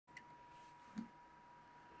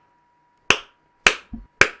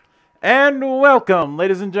And welcome,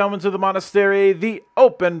 ladies and gentlemen, to the Monastery, the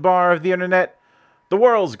open bar of the internet, the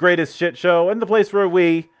world's greatest shit show, and the place where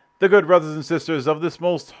we, the good brothers and sisters of this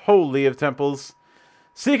most holy of temples,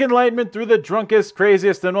 seek enlightenment through the drunkest,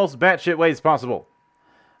 craziest, and most batshit ways possible.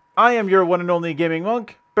 I am your one and only gaming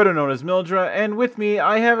monk, better known as Mildra, and with me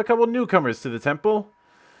I have a couple newcomers to the temple.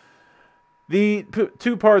 The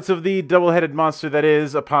two parts of the double-headed monster that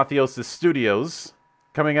is Apotheosis Studios,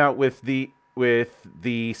 coming out with the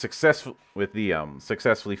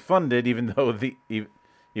successfully funded, even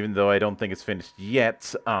though I don't think it's finished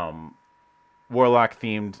yet, warlock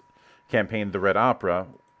themed campaign, The Red Opera.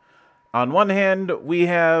 On one hand, we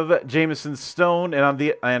have Jamison Stone, and on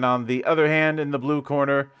the other hand, in the blue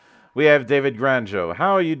corner, we have David Granjo.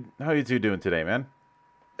 How are you two doing today, man?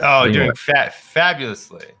 Oh, doing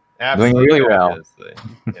fabulously. Absolutely doing really fabulously.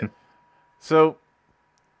 Well. Yeah. So,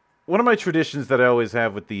 one of my traditions that I always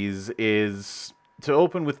have with these is to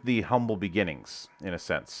open with the humble beginnings, in a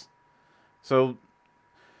sense. So,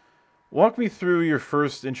 walk me through your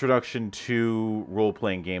first introduction to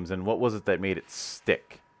role-playing games, and what was it that made it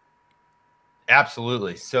stick?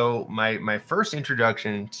 Absolutely. So my first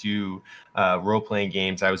introduction to role-playing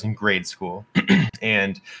games, I was in grade school,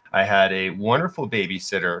 and I had a wonderful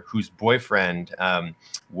babysitter whose boyfriend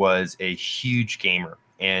was a huge gamer.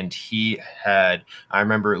 And I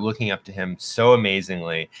remember looking up to him so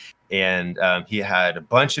amazingly. And he had a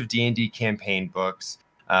bunch of D&D campaign books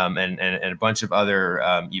and a bunch of other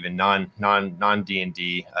even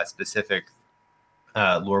non-D&D specific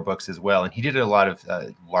lore books as well. And he did a lot of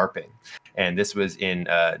LARPing. And this was in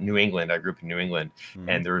New England. I grew up in New England. Mm-hmm.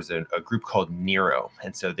 And there was a group called Nero.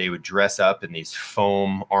 And so they would dress up in these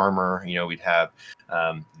foam armor. You know, we'd have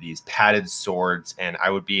these padded swords. And I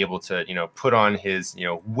would be able to, put on his,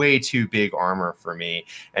 way too big armor for me.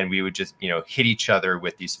 And we would just, hit each other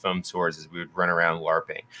with these foam swords as we would run around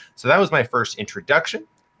LARPing. So that was my first introduction.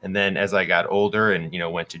 And then as I got older and,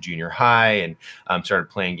 went to junior high and started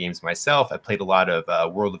playing games myself, I played a lot of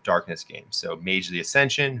World of Darkness games. So Mage of the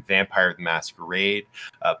Ascension, Vampire the Masquerade,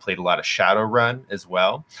 played a lot of Shadowrun as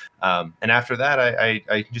well. And after that,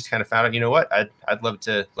 I just kind of found out, what, I'd love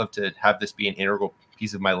to have this be an integral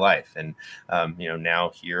piece of my life. And, now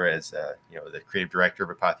here as, the creative director of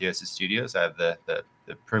Apotheosis Studios, I have the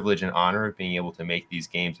privilege and honor of being able to make these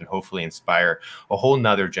games and hopefully inspire a whole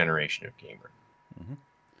nother generation of gamer. Mm-hmm.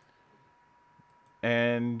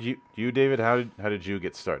 And you, David, how did you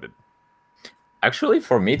get started? Actually,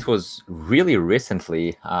 for me, it was really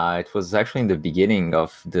recently. It was actually in the beginning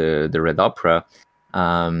of the Red Opera,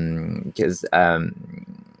 because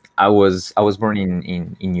I was born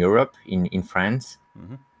in Europe, in France,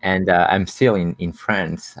 mm-hmm. and I'm still in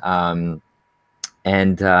France. But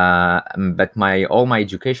all my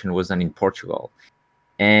education was done in Portugal,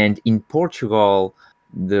 and in Portugal,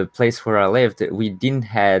 the place where I lived, we didn't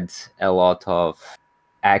had a lot of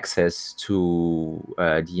access to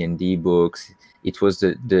D&D books. It was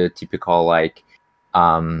the typical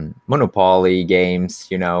Monopoly games,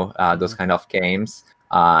 those kind of games,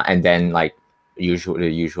 and then the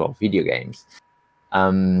usual video games.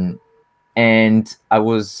 And I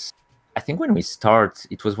think when we start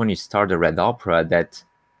the Red Opera that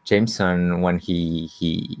Jamison, when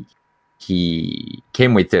he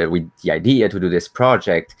came with the idea to do this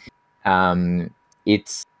project,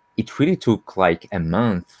 it really took like a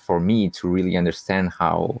month for me to really understand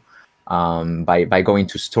how, by going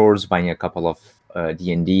to stores, buying a couple of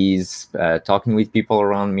D&Ds, talking with people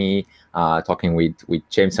around me, talking with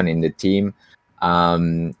Jamison in the team,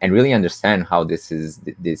 and really understand how this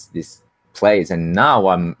plays. And now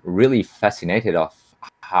I'm really fascinated of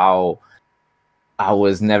how I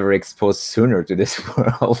was never exposed sooner to this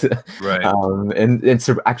world, right? And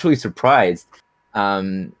actually surprised,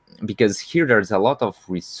 because here there's a lot of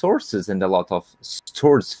resources and a lot of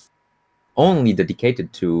stores only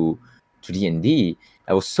dedicated to D&D.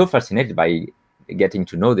 I was so fascinated by getting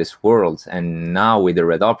to know this world, and now with the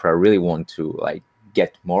Red Opera, I really want to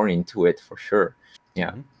get more into it for sure.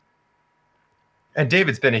 Yeah. Mm-hmm. And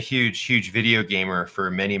David's been a huge video gamer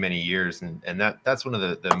for many, many years. And that's one of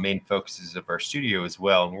the main focuses of our studio as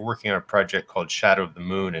well. And we're working on a project called Shadow of the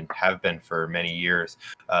Moon, and have been for many years.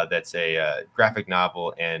 That's a graphic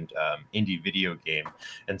novel and indie video game.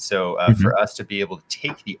 And so mm-hmm. for us to be able to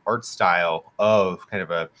take the art style of kind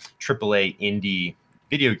of a AAA indie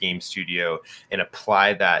video game studio and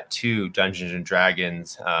apply that to Dungeons and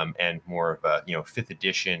Dragons and more of a 5th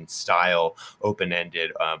edition style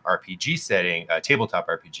open-ended RPG setting, tabletop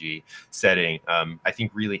RPG setting, I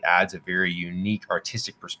think really adds a very unique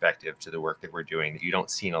artistic perspective to the work that we're doing that you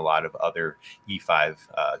don't see in a lot of other E5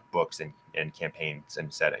 books and campaigns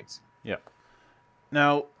and settings. Yeah.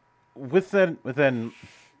 Now, with then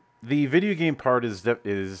the video game part is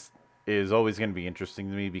always going to be interesting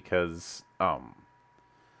to me because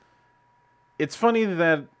it's funny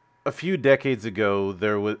that a few decades ago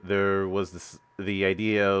there was the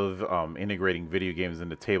idea of integrating video games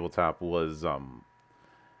into tabletop was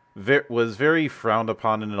very frowned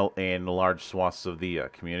upon in large swaths of the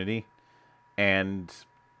community, and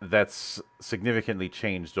that's significantly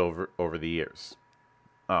changed over the years.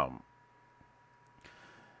 Um,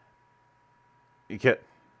 you get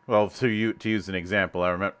well to use an example.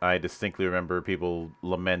 I distinctly remember people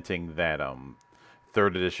lamenting that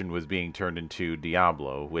third edition was being turned into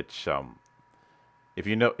Diablo, which if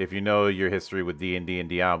you know your history with D&D and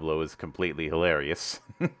Diablo is completely hilarious.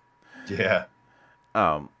 Yeah.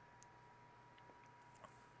 um,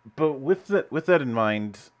 but with that in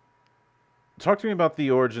mind, talk to me about the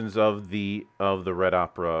origins of the Red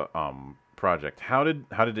Opera project. How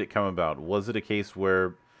did it come about? Was it a case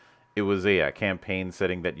where it was a campaign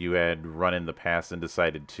setting that you had run in the past and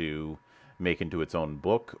decided to make into its own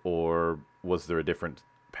book, or was there a different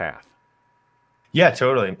path? Yeah,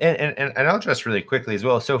 totally. And I'll address really quickly as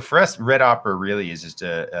well. So for us, Red Opera really is just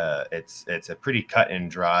it's a pretty cut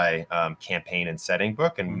and dry campaign and setting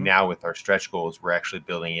book. And Mm-hmm. now with our stretch goals, we're actually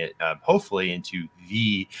building it hopefully into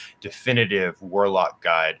the definitive Warlock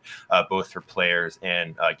guide, both for players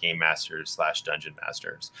and game masters / dungeon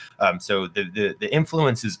masters. So the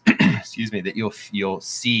influences, excuse me, that you'll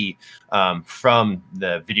see from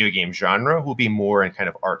the video game genre will be more in kind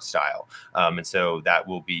of art style. And so that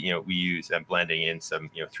will be, we use blending in some,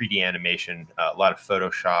 3D animation, a lot of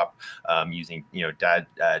Photoshop, using,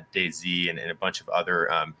 DayZ and a bunch of other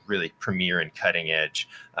really premier and cutting edge,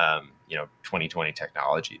 2020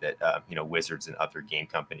 technology that, Wizards and other game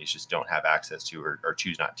companies just don't have access to or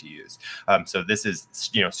choose not to use. So this is,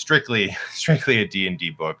 strictly a D&D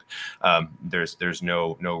book. There's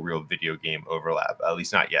no real video game overlap, at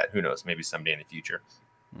least not yet. Who knows? Maybe someday in the future.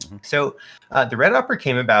 Mm-hmm. So the Red Opera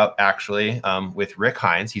came about actually with Rick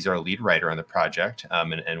Hines. He's our lead writer on the project,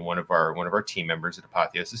 and one of our team members at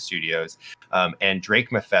Apotheosis Studios, and Drake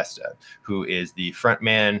Mephisto, who is the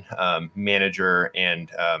frontman, manager, and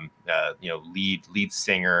lead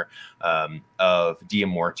singer of Dia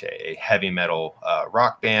Morte, a heavy metal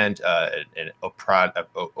rock band, an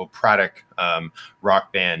operatic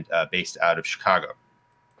rock band based out of Chicago.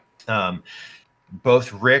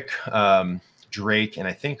 Both Rick, Drake, and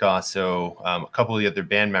I think also a couple of the other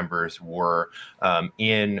band members were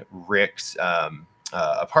in Rick's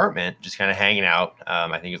apartment, just kind of hanging out.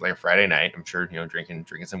 I think it was like a Friday night. I'm sure, drinking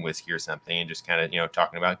some whiskey or something, and just kind of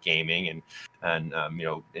talking about gaming and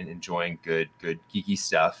enjoying good geeky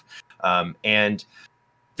stuff. And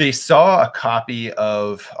they saw a copy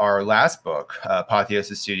of our last book,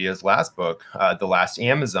 Apotheosis Studios' last book, The Last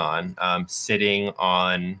Amazon, sitting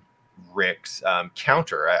on Rick's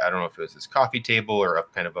counter. I don't know if it was his coffee table or up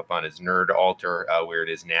on his nerd altar, where it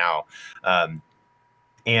is now.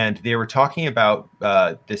 And they were talking about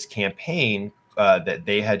this campaign that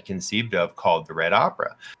they had conceived of called the Red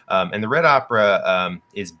Opera. And the Red Opera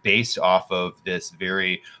is based off of this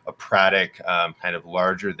very operatic, kind of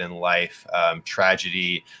larger than life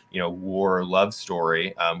tragedy, war love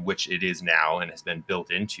story, which it is now and has been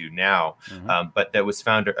built into now. Mm-hmm. But that was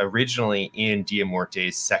found originally in Dia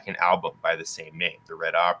Morte's second album by the same name, the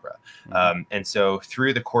Red Opera. Mm-hmm. And so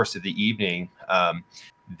through the course of the evening,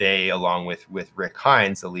 they, along with Rick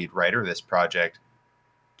Hines, the lead writer of this project,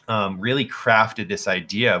 really crafted this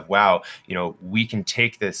idea of, wow, we can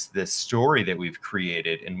take this story that we've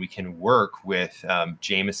created and we can work with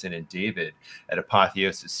Jamison and David at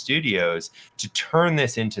Apotheosis Studios to turn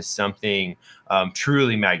this into something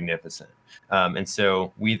truly magnificent. And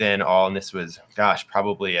so we then and this was,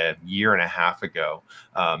 probably a year and a half ago,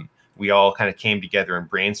 we all kind of came together and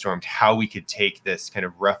brainstormed how we could take this kind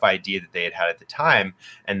of rough idea that they had at the time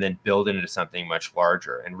and then build it into something much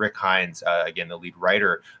larger. And Rick Hines, again, the lead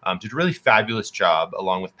writer, did a really fabulous job,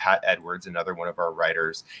 along with Pat Edwards, another one of our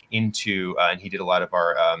writers, and he did a lot of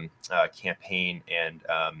our campaign and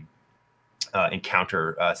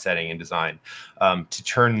encounter setting and design, to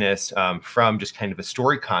turn this from just kind of a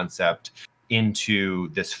story concept into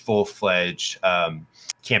this full-fledged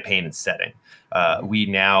campaign and setting. We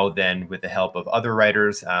now then, with the help of other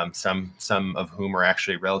writers, some of whom are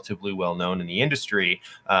actually relatively well known in the industry,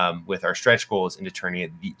 with our stretch goals into turning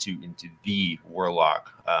it into the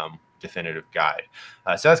Warlock definitive guide.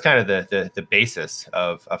 So that's kind of the basis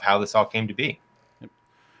of how this all came to be.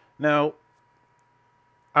 Now,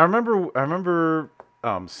 I remember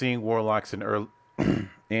seeing Warlocks in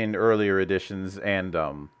in earlier editions,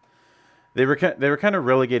 and they were kind of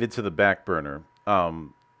relegated to the back burner.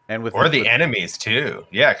 and or the enemies too.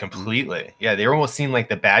 Yeah, completely. Yeah, they almost seem like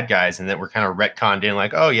the bad guys, and that were kind of retconned in.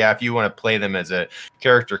 Like, oh yeah, if you want to play them as a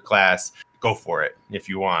character class, go for it if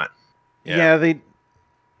you want. Yeah,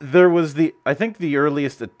 there was I think the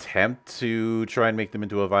earliest attempt to try and make them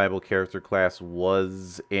into a viable character class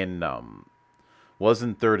was in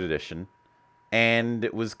 3rd edition, and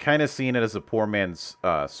it was kind of seen as a poor man's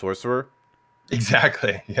sorcerer.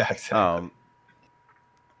 Exactly. Yeah, exactly.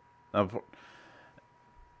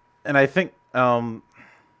 And I think in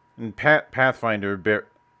Pathfinder,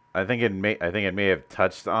 I think it may have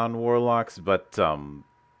touched on warlocks, but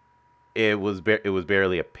it was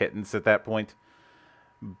barely a pittance at that point.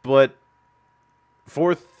 But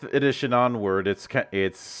 4th edition onward, it's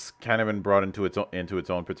kind of been brought into its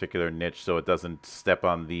own particular niche, so it doesn't step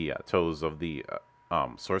on the toes of the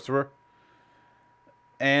sorcerer.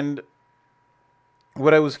 And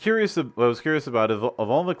what I was curious about of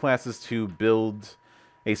all the classes to build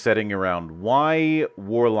a setting around, why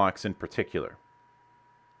warlocks in particular?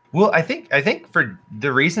 Well, I think for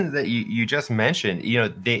the reasons that you just mentioned,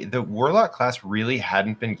 the warlock class really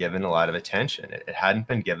hadn't been given a lot of attention. It hadn't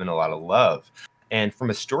been given a lot of love. And from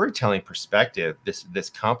a storytelling perspective, this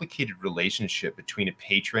complicated relationship between a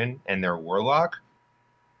patron and their warlock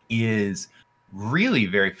is really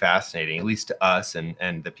very fascinating, at least to us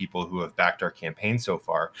and the people who have backed our campaign so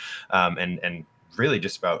far, and really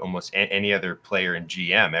just about almost any other player in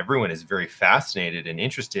GM. Everyone is very fascinated and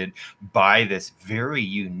interested by this very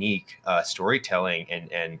unique storytelling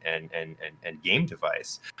and game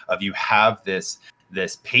device of you have this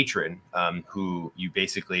patron who you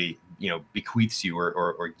basically bequeaths you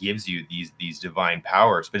or gives you these divine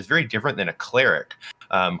powers, but it's very different than a cleric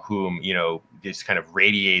whom just kind of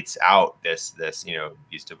radiates out this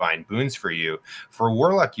these divine boons for you. For a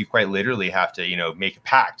warlock, you quite literally have to make a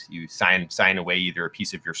pact. You sign away either a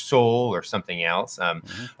piece of your soul or something else.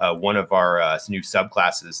 One of our new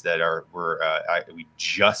subclasses that we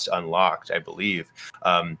just unlocked, I believe,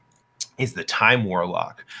 is the Time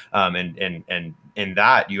Warlock, and in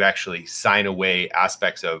that you actually sign away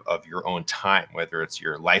aspects of your own time, whether it's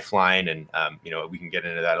your lifeline, and we can get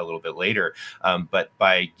into that a little bit later. But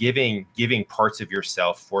by giving parts of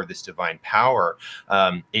yourself for this divine power,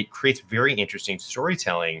 it creates very interesting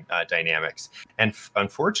storytelling dynamics. And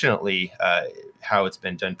unfortunately, how it's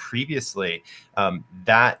been done previously,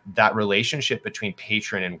 that relationship between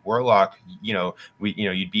patron and warlock,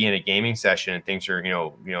 you'd be in a gaming session and things are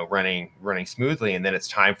running smoothly, and then it's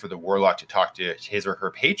time for the warlock to talk to his or her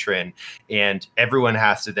patron, and everyone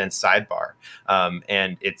has to then sidebar.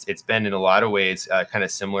 And it's been in a lot of ways kind of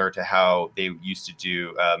similar to how they used to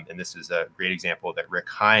do, and this is a great example that Rick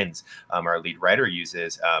Hines, our lead writer,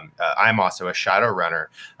 uses. I'm also a shadow runner.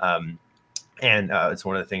 And it's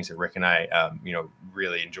one of the things that Rick and I,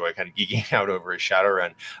 really enjoy kind of geeking out over is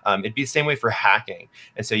Shadowrun. It'd be the same way for hacking.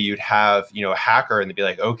 And so you'd have, a hacker and they'd be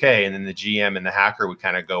like, okay. And then the GM and the hacker would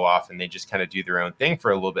kind of go off and they just kind of do their own thing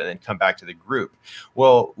for a little bit and then come back to the group.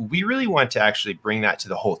 Well, we really want to actually bring that to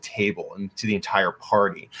the whole table and to the entire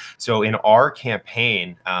party. So in our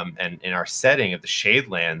campaign and in our setting of the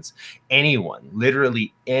Shadelands, anyone,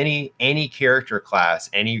 literally any character class,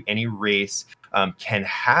 any race, can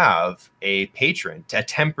have a patron, a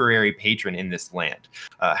temporary patron in this land.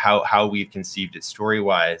 How we've conceived it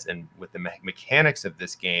story-wise and with the mechanics of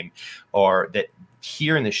this game are that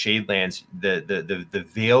here in the Shadelands, the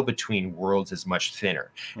veil between worlds is much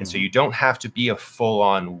thinner. And so you don't have to be a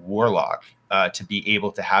full-on warlock to be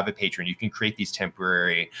able to have a patron. You can create these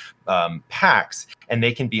temporary packs, and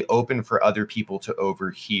they can be open for other people to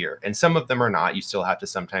overhear. And some of them are not. You still have to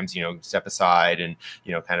sometimes, step aside and,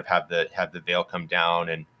 kind of have the veil come down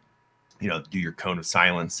and, do your cone of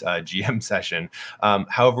silence GM session.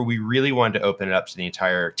 However, we really wanted to open it up to the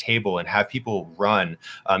entire table and have people run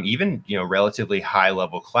even, relatively high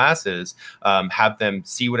level classes, have them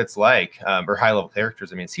see what it's like, or high level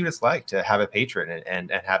characters, see what it's like to have a patron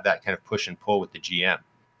and have that kind of push and pull with the GM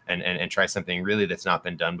and try something really that's not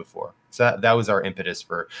been done before. So that was our impetus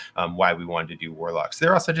for why we wanted to do warlocks.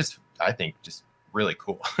 They're also just, I think, just really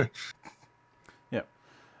cool. Yeah.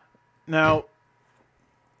 Now,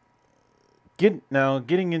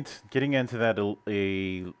 getting into that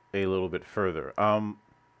a little bit further.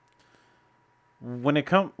 When it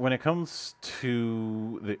comes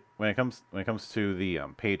to the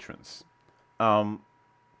patrons,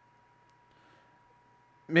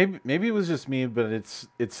 maybe it was just me, but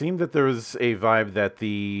it seemed that there was a vibe that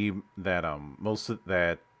the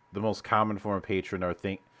most common form of patron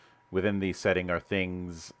within the setting are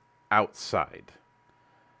things outside.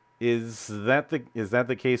 Is that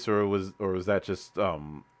the case, or was that just a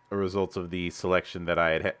result of the selection that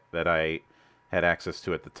I had access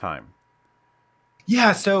to at the time?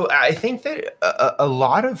 Yeah, so I think that a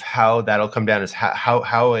lot of how that'll come down is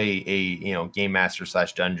how a game master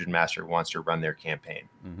slash dungeon master wants to run their campaign.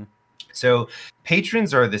 Mm-hmm. So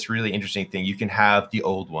patrons are this really interesting thing. You can have the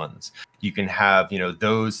old ones. You can have,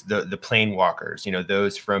 those the plane walkers,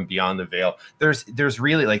 those from beyond the veil. There's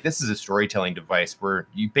really, like, this is a storytelling device where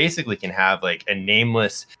you basically can have like a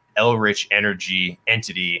nameless Eldritch energy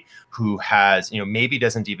entity who has, maybe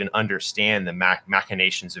doesn't even understand the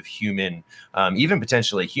machinations of human, even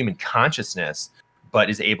potentially human consciousness, but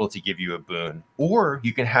is able to give you a boon. Or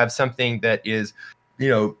you can have something that is,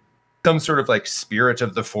 some sort of like spirit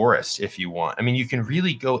of the forest, if you want. I mean, you can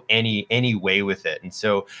really go any way with it. And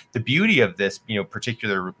so the beauty of this,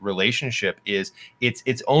 particular relationship is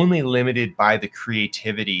it's only limited by the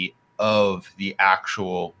creativity of the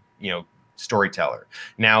actual, storyteller.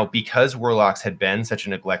 Now, because warlocks had been such a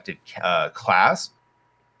neglected class,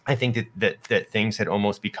 I think that things had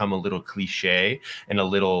almost become a little cliche and a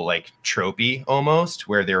little like tropey almost,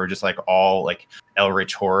 where they were just like all like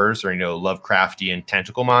Eldritch horrors or Lovecraftian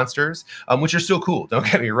tentacle monsters, which are still cool. Don't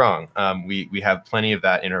get me wrong. We have plenty of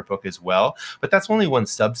that in our book as well, but that's only one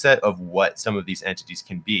subset of what some of these entities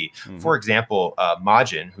can be. Mm-hmm. For example,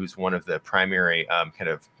 Majin, who's one of the primary kind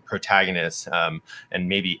of protagonists and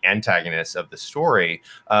maybe antagonists of the story,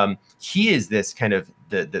 he is this kind of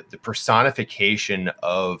the personification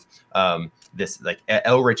of this like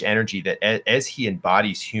Eldritch energy that as he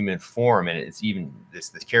embodies human form, and it's even this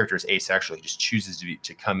character is asexual, he just chooses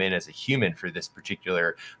to come in as a human for this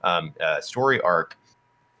particular story arc.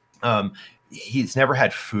 He's never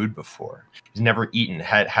had food before. He's never eaten,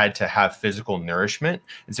 had to have physical nourishment.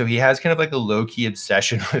 And so he has kind of like a low-key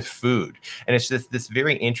obsession with food. And it's just this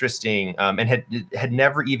very interesting, and had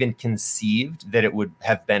never even conceived that it would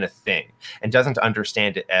have been a thing, and doesn't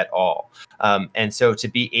understand it at all. And so to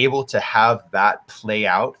be able to have that play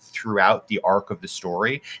out throughout the arc of the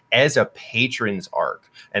story as a patron's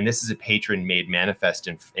arc, and this is a patron made manifest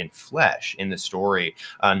in flesh in the story,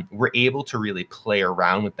 we're able to really play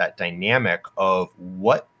around with that dynamic of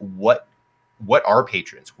what are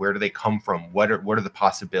patrons, where do they come from, what are the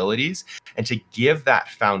possibilities, and to give that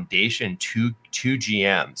foundation to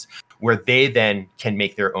GMs where they then can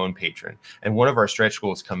make their own patron. And one of our stretch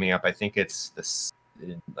goals coming up, I think it's this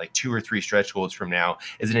like 2 or 3 stretch goals from now,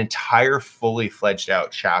 is an entire fully fledged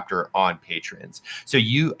out chapter on patrons. So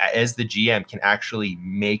you as the GM can actually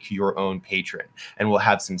make your own patron, and we'll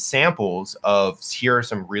have some samples of, here are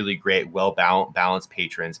some really great well balanced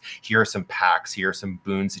patrons, here are some packs, here are some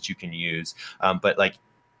boons that you can use, but like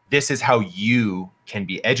this is how you can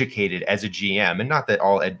be educated as a GM. And not that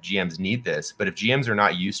all GMs need this, but if GMs are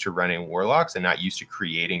not used to running warlocks and not used to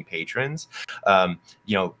creating patrons,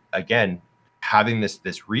 again, having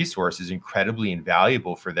this resource is incredibly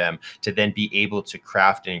invaluable for them to then be able to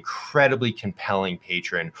craft an incredibly compelling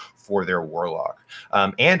patron for their warlock.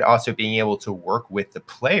 And also being able to work with the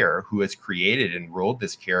player who has created and rolled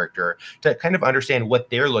this character to kind of understand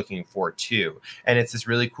what they're looking for too. And it's this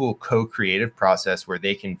really cool co-creative process where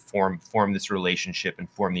they can form this relationship and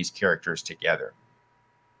form these characters together.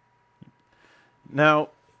 Now,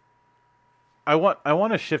 I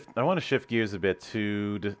want to shift gears a bit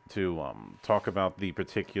to talk about the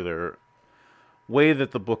particular way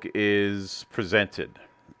that the book is presented,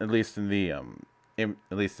 at least in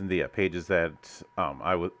the pages that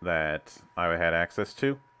I had access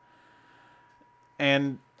to,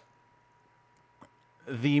 and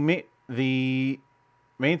the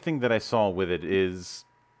main thing that I saw with it is,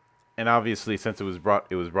 and obviously since it was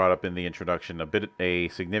brought up in the introduction, a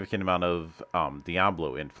significant amount of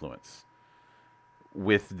Diablo influence.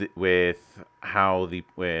 With how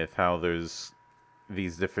there's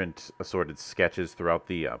these different assorted sketches throughout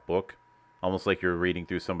the book, almost like you're reading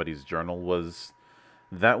through somebody's journal. Was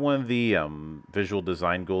that one of the visual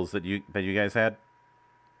design goals that you guys had?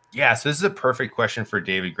 Yeah, so this is a perfect question for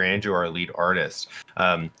David Granjo, our lead artist.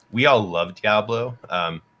 We all love Diablo.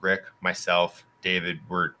 Rick, myself, David,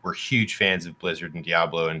 we're huge fans of Blizzard and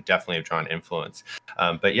Diablo, and definitely have drawn influence.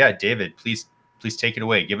 But yeah, David, please take it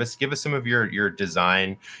away. Give us some of your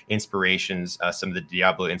design inspirations, some of the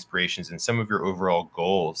Diablo inspirations, and some of your overall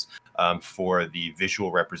goals for the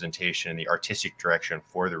visual representation and the artistic direction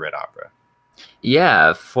for the Red Opera.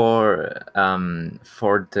 Yeah, for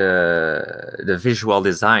the visual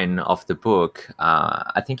design of the book,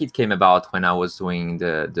 I think it came about when I was doing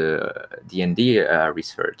the D&D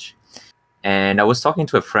research, and I was talking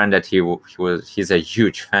to a friend that he's a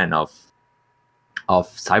huge fan of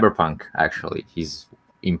Cyberpunk. Actually, he's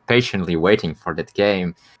impatiently waiting for that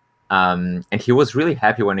game, and he was really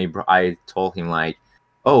happy when I told him like,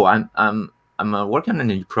 "Oh, I'm working on a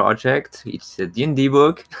new project. It's a D&D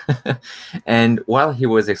book, and while he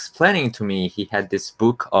was explaining to me, he had this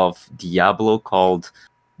book of Diablo called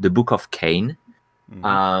The Book of Cain.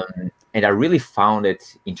 And I really found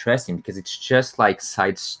it interesting because it's just like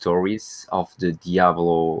side stories of the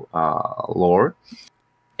Diablo lore.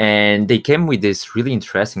 And they came with this really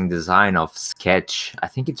interesting design of sketch. I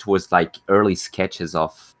think it was like early sketches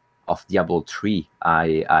of Diablo 3,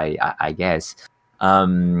 I guess.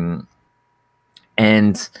 And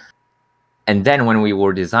then when we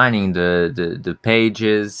were designing the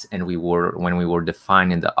pages and when we were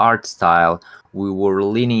defining the art style, we were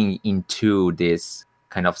leaning into this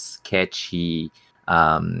kind of sketchy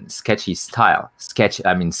style. Sketch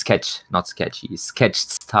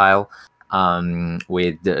style,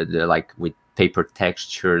 with with paper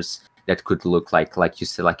textures that could look like you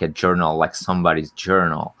said, like a journal, like somebody's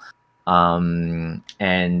journal.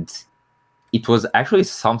 And it was actually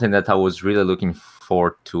something that I was really looking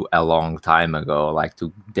forward to a long time ago, like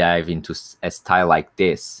to dive into a style like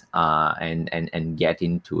this, and get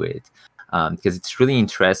into it, because it's really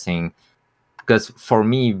interesting. Because for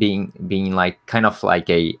me, being like kind of like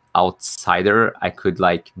a outsider, I could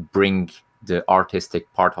like bring the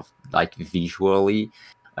artistic part of like visually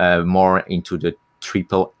more into the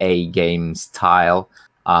AAA game style,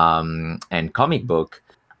 and comic book.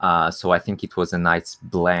 So I think it was a nice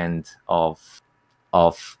blend of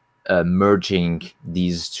merging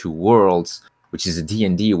these two worlds, which is a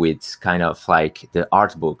D&D with kind of like the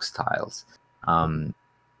art book styles.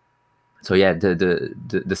 So yeah,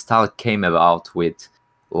 the style came about with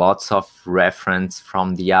lots of reference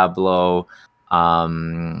from Diablo,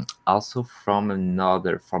 also from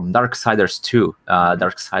Darksiders too.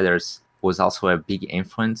 Darksiders was also a big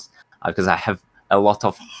influence, because I have a lot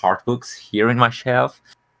of art books here in my shelf,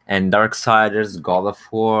 and Darksiders, God of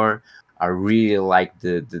War are really like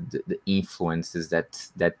the influences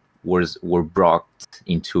that were brought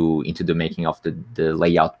into the making of the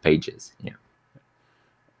layout pages. Yeah.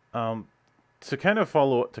 To kind of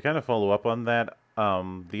follow up on that,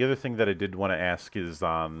 the other thing that I did want to ask is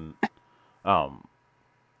on the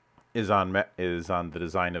design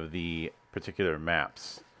of the particular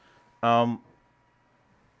maps. Now,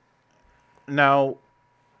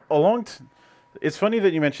 it's funny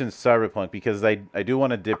that you mentioned Cyberpunk, because I do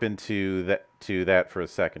want to dip into that for a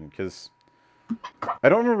second, because I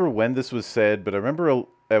don't remember when this was said, but I remember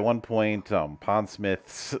at one point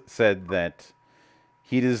Pondsmith said that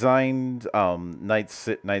he designed Night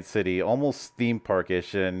City almost theme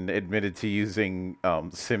parkish, and admitted to using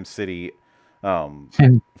SimCity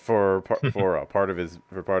for part of his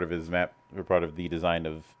map, for part of the design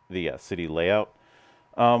of the city layout.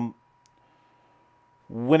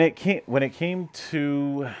 When it came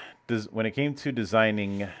to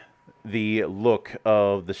designing the look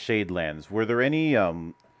of the Shadelands, were there any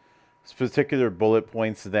particular bullet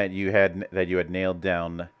points that you had nailed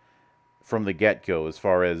down from the get-go as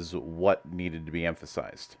far as what needed to be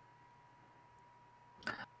emphasized?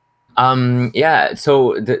 Yeah,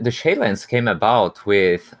 so the Shadelands came about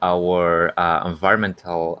with our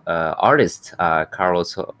environmental artist,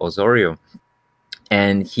 Carlos Osorio,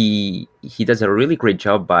 and he does a really great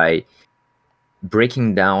job by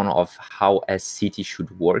breaking down of how a city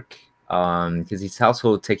should work, because he's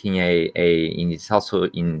also taking he's also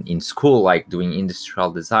in school, like doing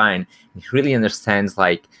industrial design. He really understands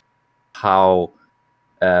like how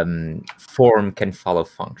form can follow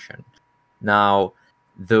function. Now,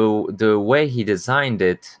 the way he designed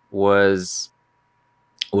it was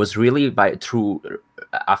really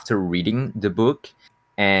after reading the book.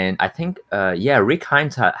 And I think Rick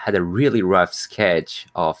Hines had a really rough sketch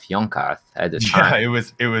of Yonkath at the time. Yeah, it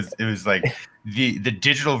was like the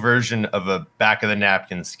digital version of a back of the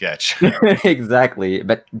napkin sketch. Exactly,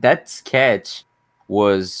 but that sketch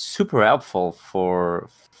was super helpful for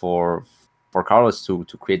Carlos to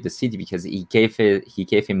create the city, because he gave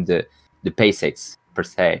him the basics per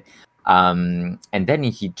se, and then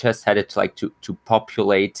he just had it to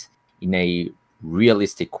populate in a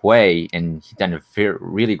realistic way, and he done a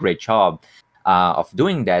really great job of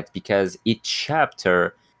doing that, because each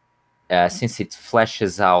chapter, since it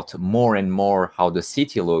fleshes out more and more how the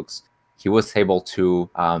city looks, he was able to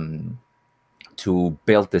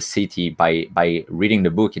build the city by reading the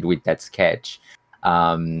book with that sketch.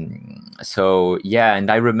 So yeah, and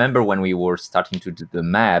I remember when we were starting to do the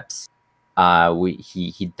maps,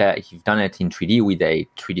 he's done it in 3D with a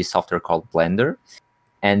 3D software called Blender,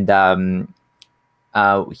 and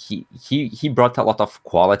he brought a lot of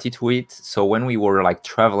quality to it. So when we were like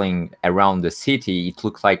traveling around the city, it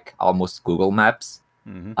looked like almost Google Maps,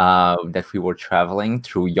 that we were traveling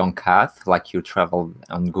through Yonkath, like you travel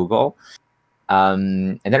on Google.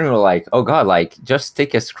 And then we were like, oh god, like just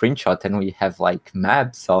take a screenshot and we have like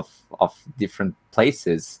maps of different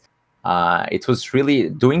places. It was really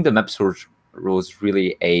doing the maps was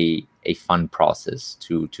really a fun process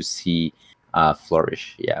to see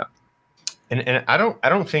flourish. Yeah. And I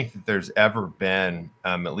don't think that there's ever been,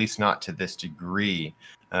 at least not to this degree,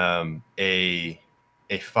 a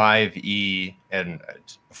 5e and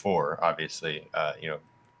before, obviously,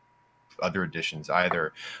 other editions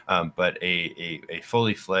either, but a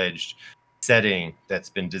fully fledged setting that's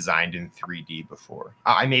been designed in 3D before.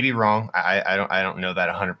 I may be wrong. I don't know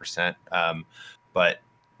that 100%. But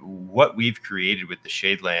what we've created with the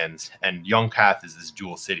Shadelands, and Yongkath is this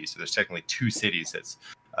dual city, so there's technically two cities that's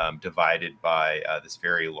divided by this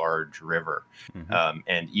very large river.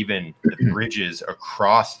 And even the bridges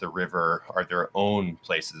across the river are their own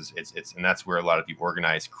places. And that's where a lot of the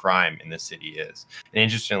organized crime in the city is. And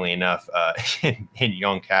interestingly enough, in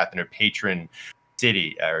Yongkath, in a patron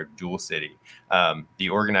city or dual city, the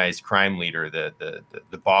organized crime leader, the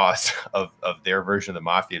boss of their version of the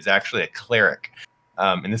mafia, is actually a cleric.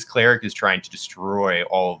 And this cleric is trying to destroy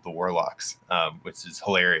all of the warlocks, which is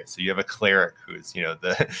hilarious. So you have a cleric who is,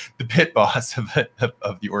 the pit boss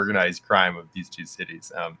of the organized crime of these two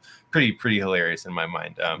cities. Pretty hilarious in my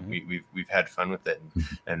mind. We've had fun with it,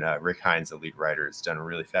 and Rick Hines, the lead writer, has done a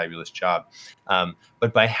really fabulous job.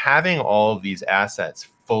 But by having all of these assets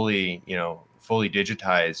fully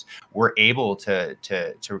digitized, we're able to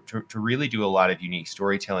really do a lot of unique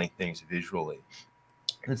storytelling things visually.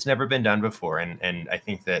 It's never been done before, and I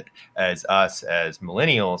think that as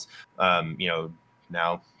millennials,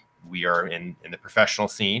 now we are in the professional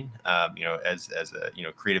scene, as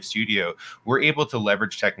a creative studio, we're able to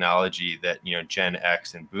leverage technology that Gen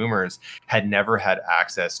X and Boomers had never had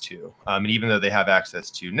access to, and even though they have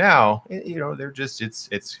access to now,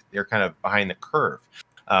 they're kind of behind the curve.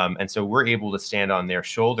 And so we're able to stand on their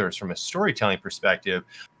shoulders from a storytelling perspective,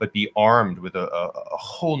 but be armed with a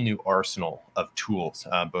whole new arsenal of tools,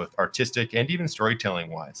 both artistic and even storytelling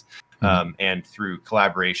wise. And through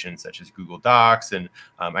collaborations such as Google Docs. And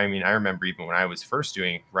I remember even when I was first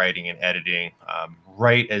doing writing and editing,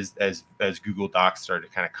 right as Google Docs started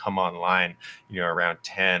to kind of come online, around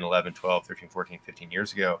 10, 11, 12, 13, 14, 15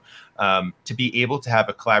 years ago, to be able to have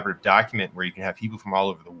a collaborative document where you can have people from all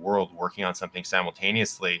over the world working on something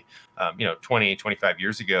simultaneously, 20, 25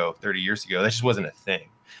 years ago, 30 years ago, that just wasn't a thing.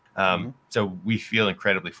 So we feel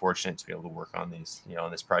incredibly fortunate to be able to work on these, on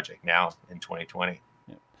this project now in 2020.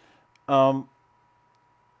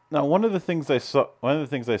 Now, one of the things I saw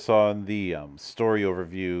in the story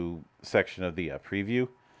overview section of the preview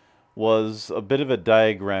was a bit of a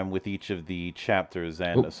diagram with each of the chapters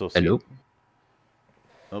and associated.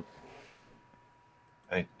 Hello. Oh.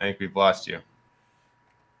 I think we've lost you.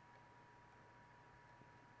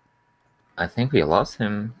 I think we lost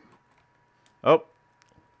him. Oh,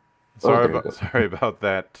 sorry Sorry about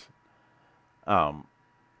that.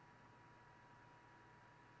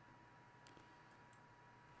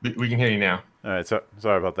 We can hear you now. All right,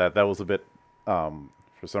 sorry about that. That was a bit.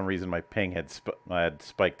 For some reason, my ping had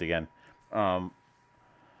spiked again. But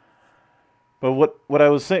what I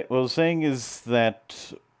was saying is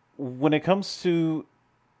that when it comes to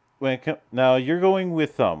now you're going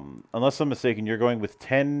with unless I'm mistaken, you're going with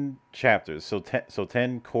 10 chapters, so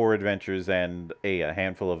 10 core adventures and a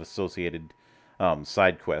handful of associated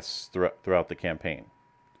side quests throughout the campaign.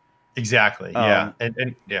 Exactly. Yeah.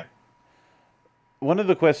 And yeah. One of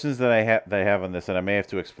the questions that I have on this, and I may have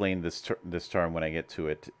to explain this term when I get to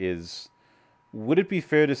it, is: would it be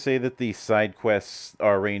fair to say that the side quests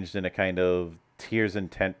are arranged in a kind of tiers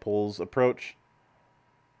and tentpoles approach?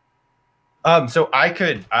 So I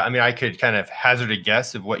could kind of hazard a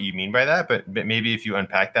guess of what you mean by that, but maybe if you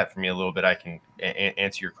unpack that for me a little bit, I can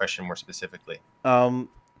answer your question more specifically.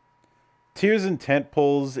 Tiers and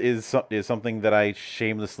tentpoles is something that I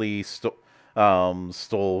shamelessly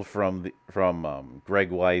stole from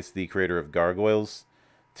Greg Weiss, the creator of Gargoyles.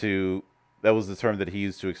 That was the term that he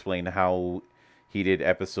used to explain how he did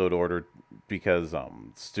episode order, because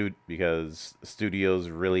studios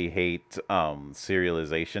really hate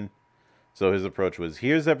serialization. So his approach was: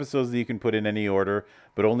 here's episodes that you can put in any order,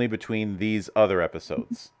 but only between these other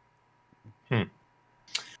episodes.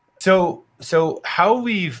 So how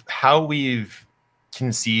we've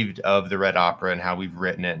conceived of the Red Opera and how we've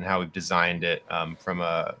written it and how we've designed it, from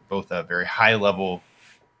both a very high level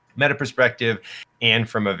meta perspective and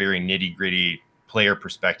from a very nitty gritty player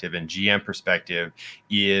perspective and GM perspective,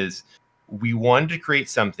 is we wanted to create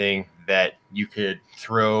something that you could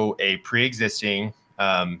throw a pre-existing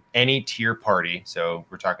any tier party. So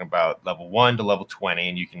we're talking about level 1 to level 20,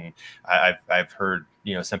 and you can. I've heard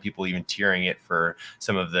some people even tiering it for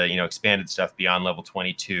some of the expanded stuff beyond level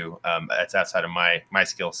 22. That's outside of my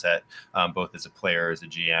skill set, both as a player, as a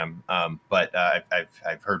GM. But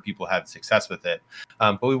I've heard people have success with it.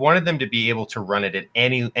 But we wanted them to be able to run it at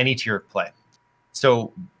any tier of play.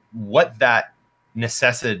 So what that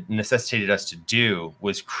necessitated us to do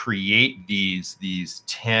was create these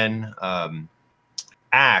 10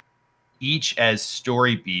 acts, each as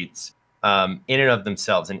story beats in and of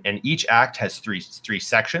themselves, and each act has three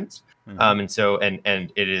sections.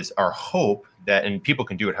 And it is our hope that, and people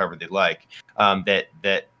can do it however they like,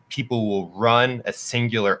 that people will run a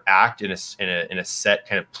singular act in a set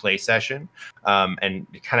kind of play session, and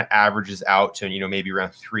it kind of averages out to maybe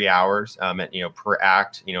around 3 hours per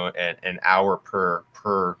act, an hour per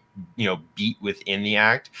beat within the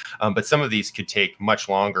act. But some of these could take much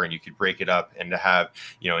longer, and you could break it up and to have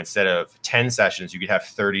instead of 10 sessions, you could have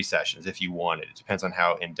 30 sessions if you wanted. It depends on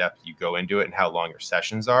how in depth you go into it and how long your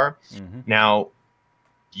sessions are. Now,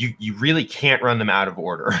 you really can't run them out of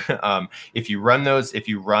order. If you run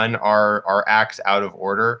our acts out of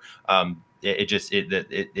order,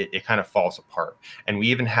 it kind of falls apart. And we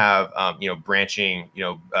even have branching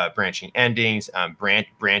endings,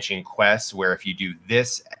 branching quests, where if you do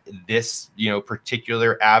this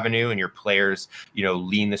particular avenue and your players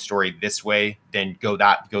lean the story this way, then go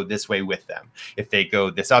this way with them. If they go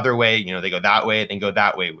this other way, they go that way, then go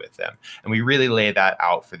that way with them. And we really lay that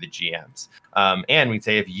out for the GMs. And we'd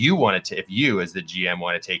say if you as the GM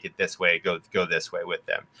want to take it this way, go this way with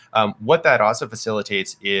them. What that also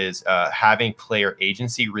facilitates is having player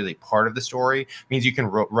agency really part of the story. Means you can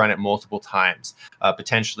run it multiple times,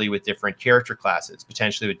 potentially with different character classes,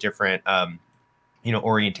 potentially with different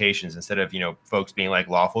orientations. Instead of folks being like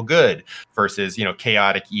lawful good versus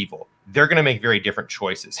chaotic evil, they're going to make very different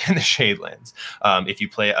choices in the Shadelands. If you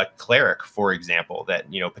play a cleric, for example,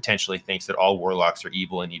 that potentially thinks that all warlocks are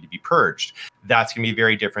evil and need to be purged, that's going to be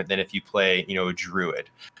very different than if you play a druid.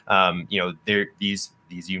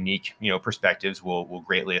 These unique perspectives will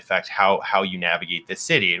greatly affect how you navigate this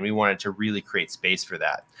city, and we wanted to really create space for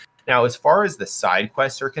that. Now, as far as the side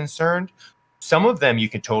quests are concerned, some of them you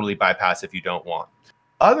can totally bypass if you don't want.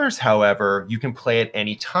 Others, however, you can play at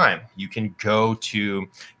any time. You can go to,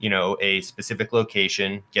 a specific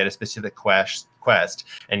location, get a specific quest,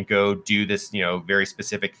 and go do this, very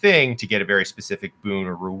specific thing to get a very specific boon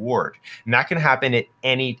or reward. And that can happen at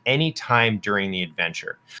any time during the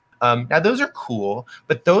adventure. Now, those are cool,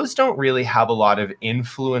 but those don't really have a lot of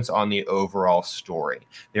influence on the overall story.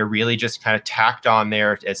 They're really just kind of tacked on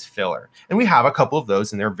there as filler. And we have a couple of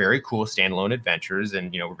those, and they're very cool standalone adventures,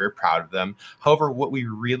 and we're very proud of them. However, what we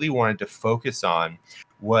really wanted to focus on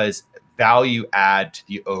was value add to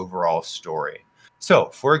the overall story.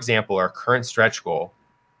 So, for example, our current stretch goal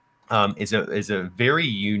is a very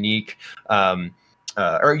unique.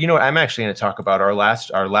 I'm actually going to talk about our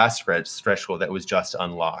last stretch goal that was just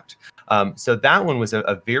unlocked. So that one was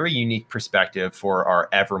a very unique perspective for our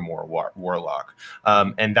Evermore Warlock.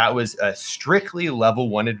 And that was a strictly level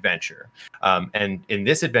 1 adventure. And in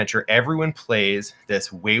this adventure, everyone plays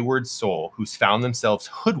this wayward soul who's found themselves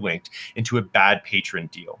hoodwinked into a bad patron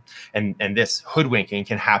deal. And this hoodwinking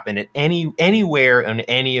can happen at anywhere on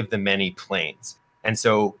any of the many planes. And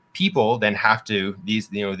so people then have to,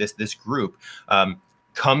 this group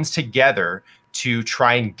comes together to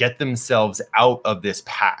try and get themselves out of this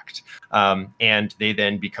pact. And they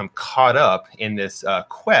then become caught up in this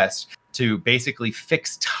quest to basically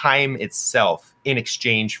fix time itself in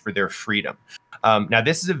exchange for their freedom. Now,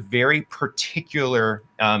 this is a very particular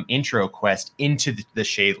intro quest into the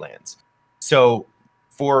Shadelands. So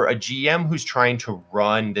for a GM who's trying to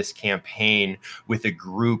run this campaign with a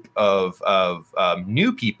group of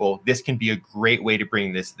new people, this can be a great way to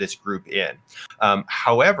bring this group in.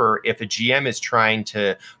 However, if a GM is trying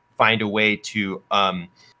to find a way to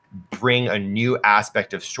bring a new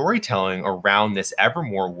aspect of storytelling around this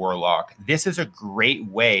Evermore Warlock, this is a great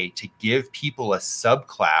way to give people a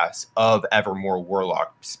subclass of Evermore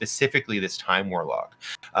Warlock, specifically this Time Warlock.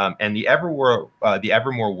 And the Evermore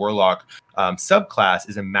Warlock subclass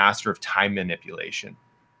is a master of time manipulation.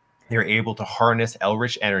 They're able to harness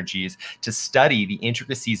Eldritch energies to study the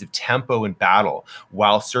intricacies of tempo and battle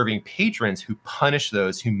while serving patrons who punish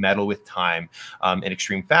those who meddle with time in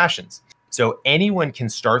extreme fashions. So anyone can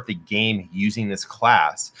start the game using this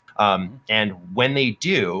class. And when they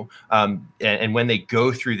do, and when they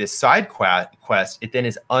go through this side quest, it then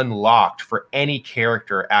is unlocked for any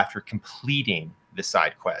character after completing the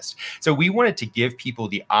side quest. So we wanted to give people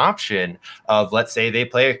the option of, let's say they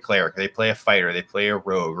play a cleric, they play a fighter, they play a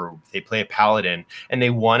rogue, or they play a paladin, and they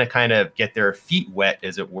want to kind of get their feet wet,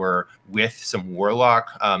 as it were, with some warlock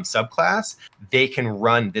subclass. They can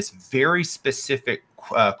run this very specific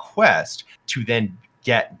quest to then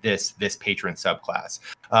get this patron subclass,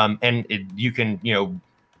 and you can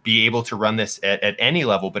be able to run this at any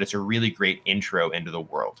level, but it's a really great intro into the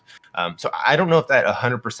world. So I don't know if that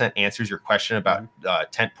 100% answers your question about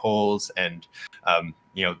tent poles and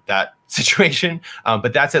that situation,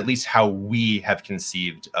 but that's at least how we have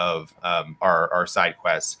conceived of our side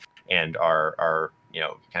quests and our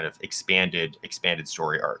kind of expanded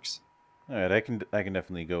story arcs. All right, I can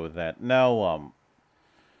definitely go with that. Now,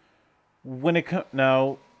 when it comes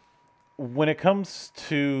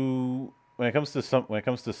to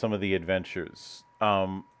some of the adventures,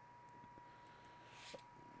 I'll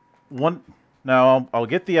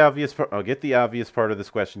get the obvious part. I'll get the obvious part of this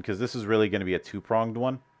question, because this is really going to be a two-pronged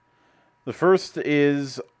one. The first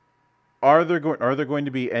is, are there going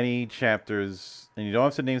to be any chapters, and you don't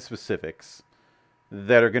have to name specifics,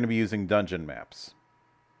 that are going to be using dungeon maps?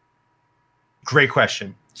 Great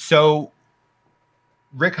question. So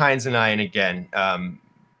Rick Hines and I, and again,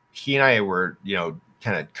 he and I were,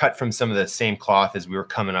 kind of cut from some of the same cloth as we were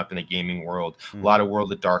coming up in the gaming world. A lot of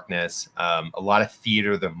World of Darkness, a lot of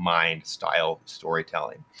theater of the mind style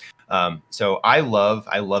storytelling. So I love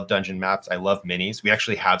dungeon maps. I love minis. We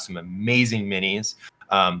actually have some amazing minis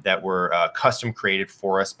that were custom created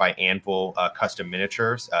for us by Anvil Custom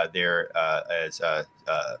Miniatures. They're as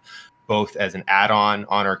both as an add-on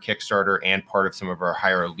on our Kickstarter and part of some of our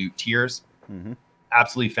higher loot tiers.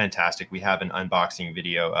 Absolutely fantastic. We have an unboxing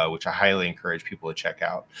video, which I highly encourage people to check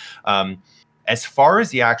out. As far as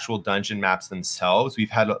the actual dungeon maps themselves, we've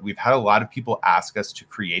had a lot of people ask us to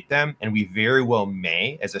create them, and we very well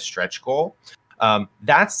may as a stretch goal.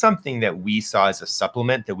 That's something that we saw as a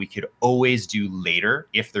supplement that we could always do later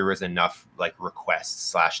if there was enough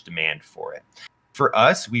requests / demand for it. For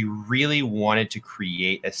us, we really wanted to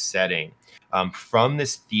create a setting from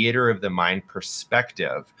this theater of the mind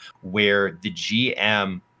perspective, where the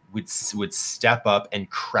GM would step up and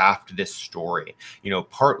craft this story.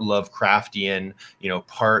 Part Lovecraftian,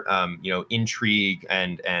 part intrigue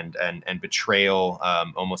and betrayal,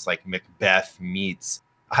 almost like Macbeth meets,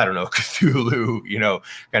 I don't know, Cthulhu,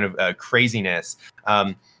 kind of craziness.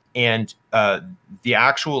 And the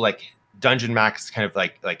actual dungeon max kind of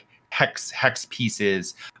like hex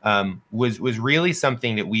pieces was really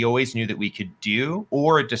something that we always knew that we could do,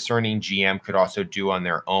 or a discerning GM could also do on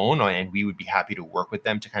their own, and we would be happy to work with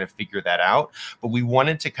them to kind of figure that out. But we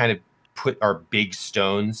wanted to kind of put our big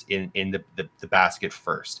stones in the basket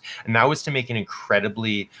first, and that was to make an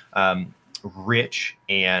incredibly rich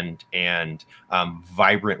and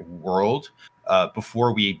vibrant world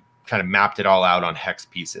before we kind of mapped it all out on hex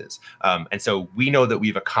pieces. And so we know that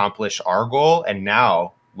we've accomplished our goal, and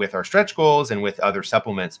now with our stretch goals and with other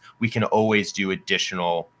supplements, we can always do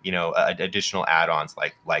additional add-ons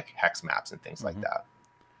like hex maps and things like that.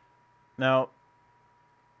 Now,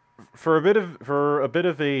 for a bit of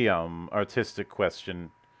a artistic question,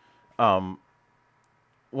 one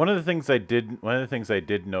of the things I did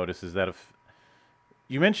notice is that if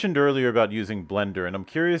you mentioned earlier about using Blender, and I'm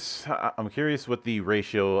curious what the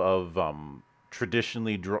ratio of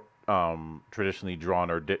traditionally drawn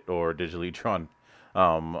or digitally drawn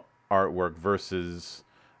artwork versus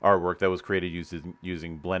artwork that was created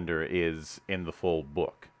using Blender is in the full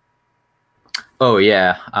book. Oh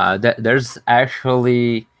yeah, there's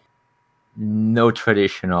actually no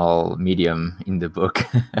traditional medium in the book.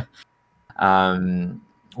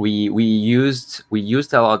 We used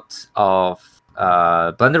a lot of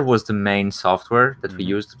Blender was the main software that we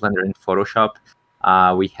used. Blender and Photoshop.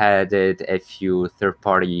 We added a few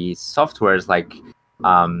third-party softwares like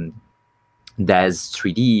Des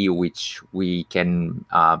 3D, which we can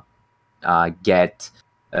get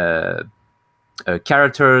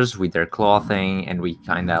characters with their clothing, and we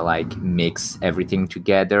kind of mix everything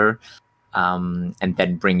together, and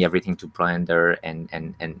then bring everything to Blender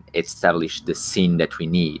and establish the scene that we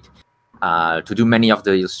need. To do many of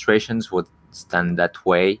the illustrations was done that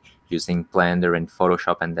way using Blender and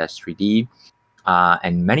Photoshop and Des 3D.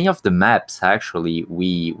 And many of the maps, actually,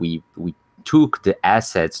 we took the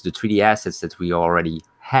assets, the 3D assets that we already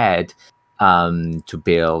had, to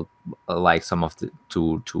build some of the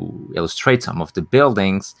to illustrate some of the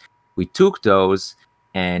buildings. We took those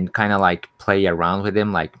and kind of play around with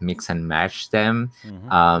them, mix and match them.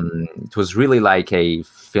 It was really like a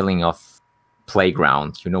feeling of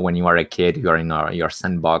playground. When you are a kid, you are in your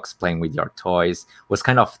sandbox playing with your toys. It was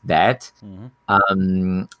kind of that.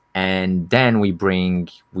 and then we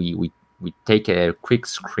take a quick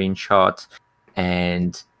screenshot,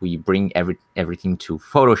 and we bring everything to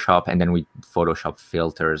Photoshop, and then we Photoshop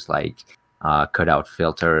filters like cutout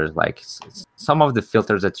filters, like some of the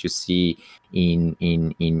filters that you see in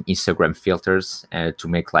Instagram filters, to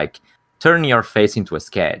make like turn your face into a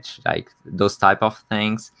sketch, like those type of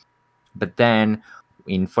things. But then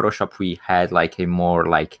in Photoshop we had like a more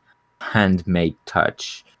like handmade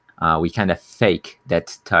touch. We kind of fake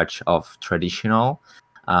that touch of traditional,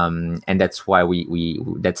 and that's why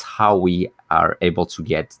that's how we are able to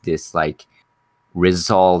get this like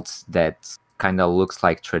result that kind of looks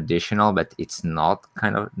like traditional, but it's not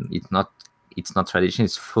traditional.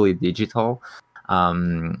 It's fully digital.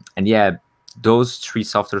 And yeah, those three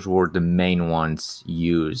softwares were the main ones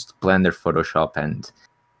used: Blender, Photoshop, and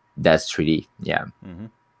That's 3D. Yeah.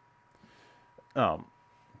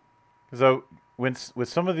 So with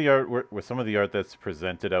some of the art that's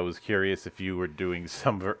presented, I was curious if you were doing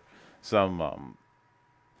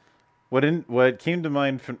what came to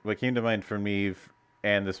mind for me,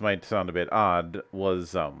 and this might sound a bit odd,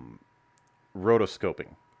 was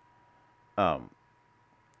rotoscoping.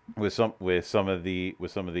 With some of the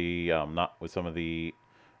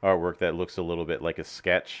artwork that looks a little bit like a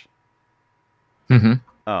sketch. Mm-hmm.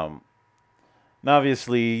 And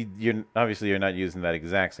obviously you're not using that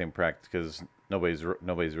exact same practice, because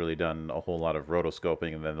nobody's really done a whole lot of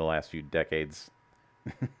rotoscoping in the last few decades.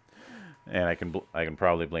 And I can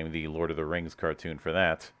probably blame the Lord of the Rings cartoon for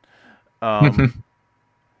that.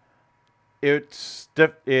 It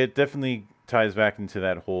definitely ties back into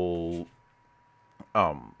that whole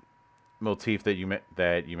motif that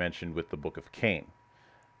you mentioned with the Book of Cain.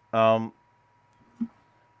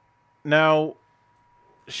 Now,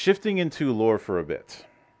 shifting into lore for a bit,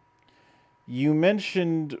 you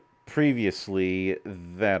mentioned previously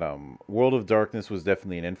that World of Darkness was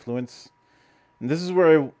definitely an influence. And this is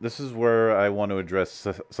where I want to address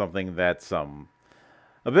something that's a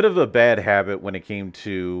bit of a bad habit when it came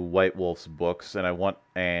to White Wolf's books, and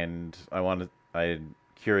I'm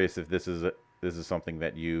curious if this is something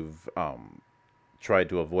that you've tried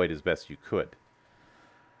to avoid as best you could.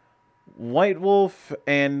 White Wolf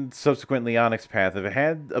and subsequently Onyx Path have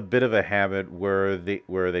had a bit of a habit where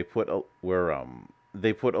they put a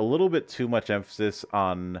little bit too much emphasis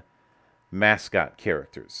on mascot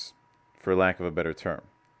characters, for lack of a better term.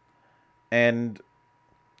 And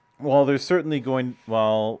while there's certainly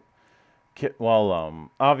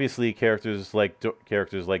obviously characters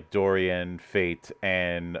like Dorian, Fate,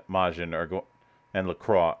 and Majin and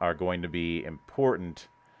Lacroix are going to be important.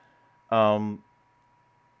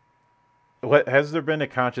 Has there been a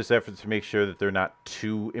conscious effort to make sure that they're not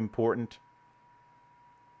too important?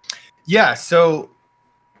 Yeah, so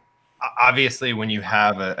obviously when you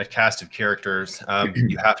have a cast of characters,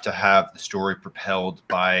 you have to have the story propelled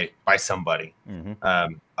by somebody.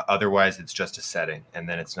 Mm-hmm. Otherwise it's just a setting, and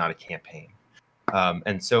then it's not a campaign.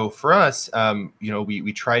 And so for us,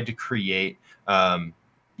 we tried to create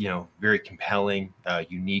very compelling,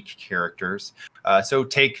 unique characters. So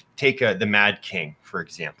take the Mad King, for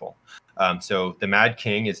example. So the Mad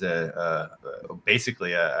King is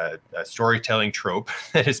basically a storytelling trope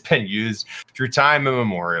that has been used through time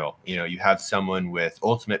immemorial. You have someone with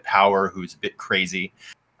ultimate power who's a bit crazy,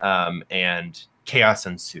 and chaos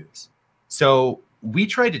ensues. So we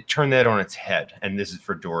tried to turn that on its head, and this is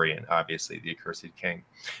for Dorian, obviously, the Accursed King.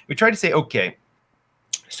 We tried to say, okay,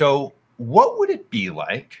 so what would it be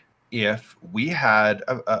like if we had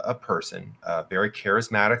a person, a very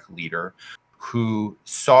charismatic leader, who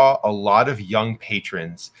saw a lot of young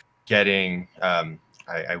patrons getting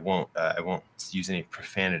I won't use any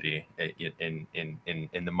profanity in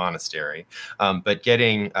the monastery, but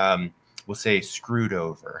getting we'll say screwed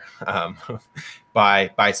over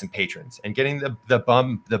by some patrons, and getting the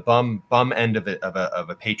bum end of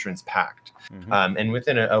a patron's pact. Mm-hmm. And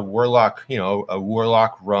within a warlock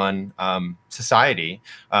run society,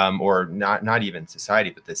 or not even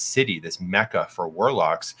society, but the city, this mecca for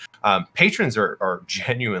warlocks, patrons are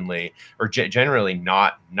genuinely or generally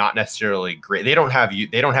not necessarily great. They don't have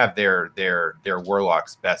their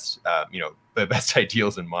warlocks best the best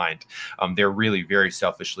ideals in mind. They're really very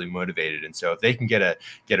selfishly motivated, and so if they can get a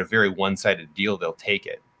very one-sided deal, they'll take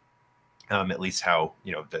it. At least how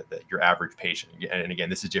your average patient. And again,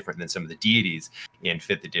 this is different than some of the deities in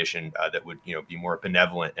 5th edition that would be more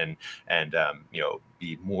benevolent and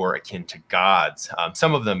be more akin to gods.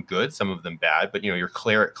 Some of them good, some of them bad. But your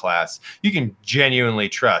cleric class, you can genuinely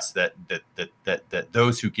trust that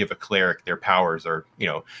those who give a cleric their powers are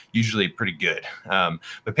usually pretty good.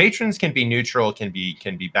 But patrons can be neutral, can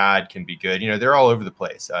be bad, can be good. They're all over the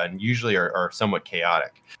place, and usually are somewhat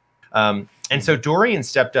chaotic. And so Dorian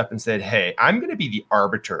stepped up and said, hey, I'm going to be the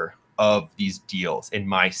arbiter of these deals in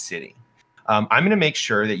my city. I'm going to make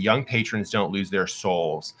sure that young patrons don't lose their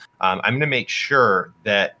souls. I'm going to make sure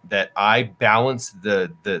that I balance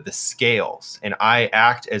the scales, and I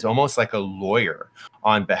act as almost like a lawyer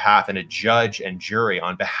on behalf, and a judge and jury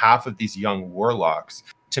on behalf of these young warlocks,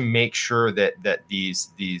 to make sure that these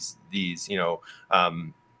these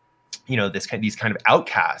kind of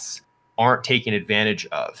outcasts aren't taken advantage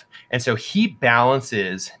of. And so he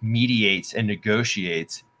balances, mediates, and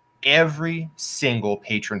negotiates every single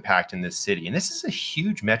patron pact in this city. And this is a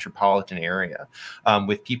huge metropolitan area,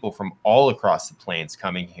 with people from all across the plains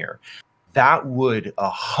coming here. That would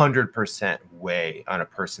 100% weigh on a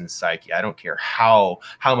person's psyche. I don't care how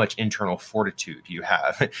much internal fortitude you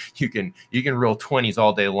have. You can roll 20s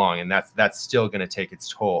all day long, and that's still going to take its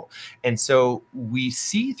toll. And so we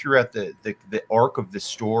see throughout the arc of the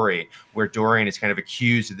story where Dorian is kind of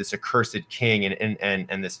accused of this accursed king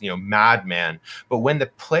and this madman. But when the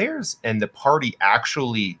players and the party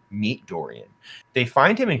actually meet Dorian, they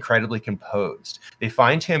find him incredibly composed. They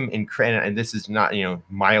find him and this is not,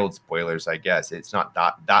 mild spoilers, I guess. It's not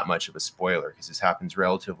that much of a spoiler because this happens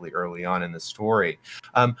relatively early on in the story.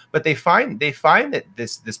 But they find that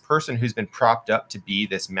this person who's been propped up to be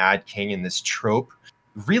this mad king in this trope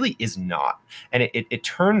really is not. And it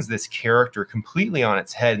turns this character completely on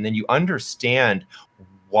its head. And then you understand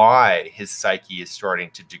why his psyche is starting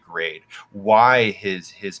to degrade, why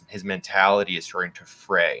his mentality is starting to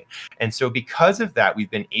fray. And so because of that, we've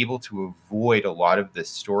been able to avoid a lot of the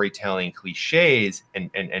storytelling cliches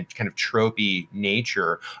and kind of tropey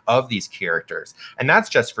nature of these characters. And that's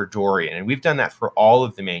just for Dorian. And we've done that for all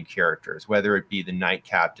of the main characters, whether it be the Knight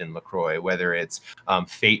Captain LaCroix, whether it's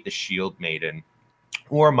Fate the Shield Maiden,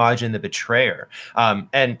 or Majin the Betrayer.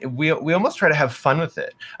 And we almost try to have fun with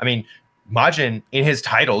it. I mean, Majin, in his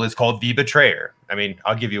title, is called the Betrayer. I mean,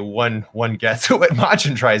 I'll give you one guess at what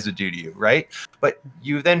Majin tries to do to you, right? But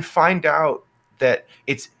you then find out that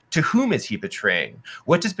it's, to whom is he betraying?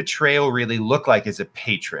 What does betrayal really look like as a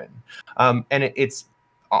patron? And it's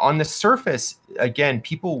on the surface, again,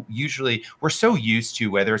 people usually, we're so used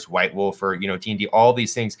to, whether it's White Wolf or D&D, all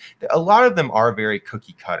these things, a lot of them are very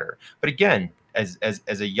cookie cutter. But again, as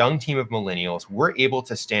a young team of millennials, we're able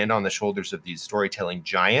to stand on the shoulders of these storytelling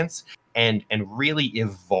giants and really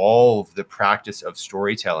evolve the practice of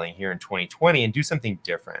storytelling here in 2020 and do something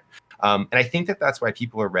different. And I think that's why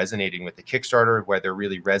people are resonating with the Kickstarter, why they're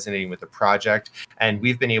really resonating with the project. And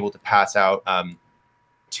we've been able to pass out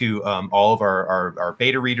to all of our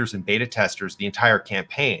beta readers and beta testers the entire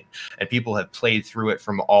campaign. And people have played through it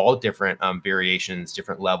from all different variations,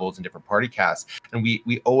 different levels, and different party casts. And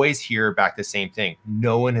we always hear back the same thing.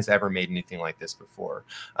 No one has ever made anything like this before.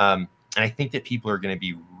 And I think that people are going to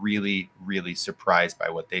be really, really surprised by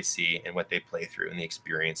what they see and what they play through and the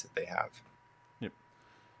experience that they have. Yep.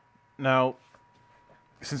 Now,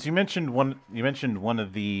 since you mentioned one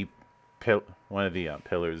of the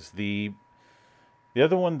pillars, the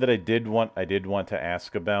other one that I did want to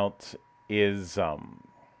ask about is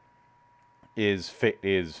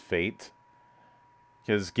Fate,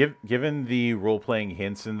 because given the role playing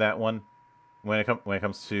hints in that one. When it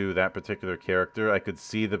comes to that particular character, I could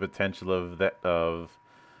see the potential of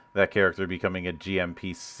that character becoming a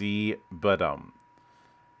GMPC. But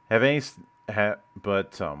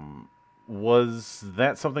was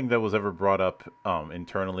that something that was ever brought up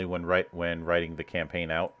internally when writing the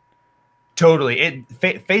campaign out? Totally.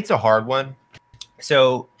 Fate's a hard one.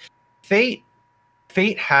 So Fate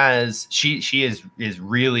has she is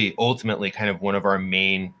really ultimately kind of one of our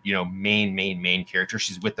main characters.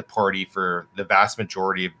 She's with the party for the vast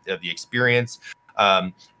majority of the experience.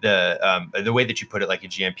 The way that you put it, like a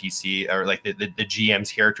GMPC or like the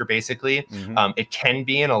GM's character, basically, it can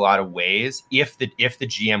be in a lot of ways if the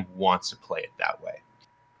GM wants to play it that way.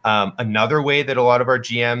 Another way that a lot of our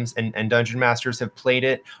GMs and Dungeon Masters have played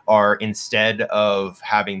it are, instead of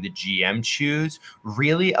having the GM choose,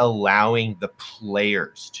 really allowing the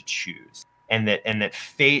players to choose, and that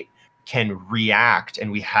Fate can react.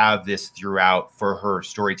 And we have this throughout for her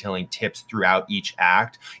storytelling tips throughout each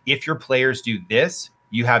act. If your players do this,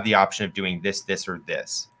 you have the option of doing this, or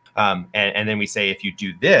this. And then we say, if you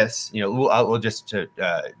do this, we'll just to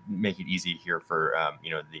make it easy here for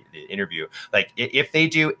the interview. Like if they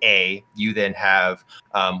do A, you then have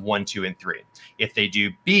 1, 2, and 3. If they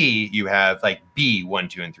do B, you have like B 1,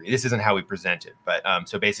 2, and 3. This isn't how we present it, but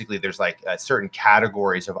so basically, there's like certain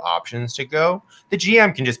categories of options to go. The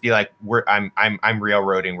GM can just be like, I'm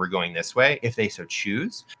railroading, we're going this way if they so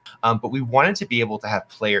choose. But we wanted to be able to have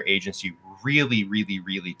player agency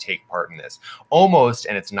really take part in this almost.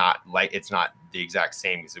 And it's not exact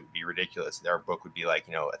same, because it would be ridiculous. Our book would be like,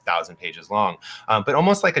 1,000 pages long, but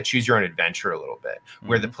almost like a choose your own adventure a little bit,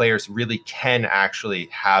 where the players really can actually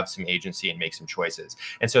have some agency and make some choices.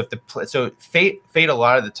 And so fate a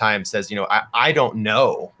lot of the time says, I don't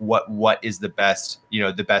know what is the best,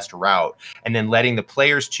 the best route, and then letting the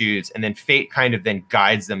players choose, and then fate kind of then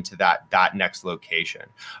guides them to that next location.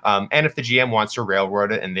 And if the GM wants to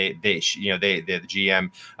railroad it, and the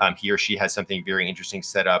GM, he or she has something very interesting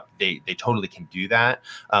set up, they totally can do that.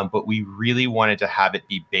 But we really wanted to have it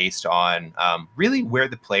be based on really where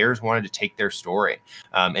the players wanted to take their story,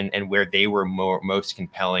 and where they were most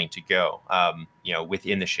compelling to go,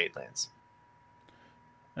 within the Shadelands.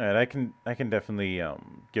 All right, I can definitely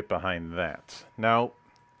get behind that. Now,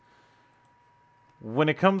 when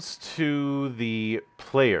it comes to the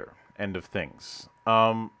player end of things,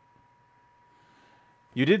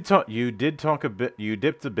 you did talk a bit. You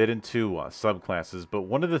dipped a bit into subclasses, but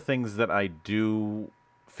one of the things that I do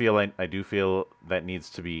feel that needs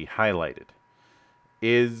to be highlighted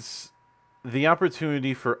is the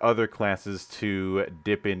opportunity for other classes to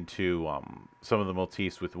dip into some of the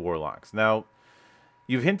motifs with warlocks. Now,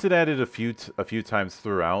 you've hinted at it a few times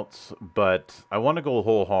throughout, but I want to go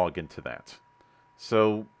whole hog into that.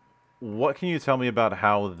 So, what can you tell me about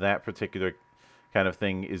how that particular kind of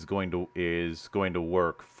thing is going to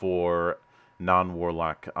work for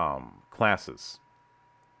non-warlock classes?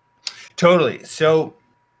 Totally. So,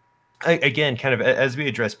 again, kind of as we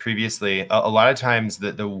addressed previously, a lot of times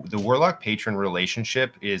the warlock patron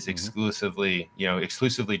relationship is exclusively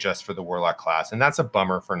just for the warlock class, and that's a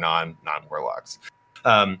bummer for non-warlocks.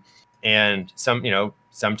 And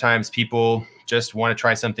sometimes people just want to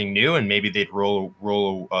try something new, and maybe they'd roll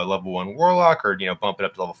a level 1 warlock, or bump it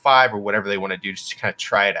up to level 5, or whatever they want to do, just to kind of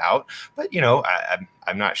try it out. But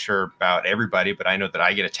I'm not sure about everybody, but I know that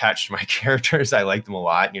I get attached to my characters. I like them a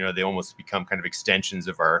lot. They almost become kind of extensions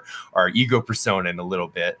of our ego persona in a little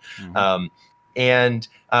bit. We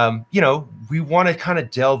want to kind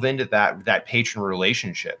of delve into that patron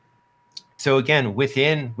relationship. So again,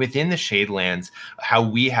 within the Shadelands, how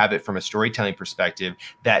we have it from a storytelling perspective,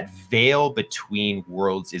 that veil between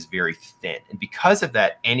worlds is very thin. And because of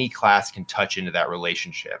that, any class can touch into that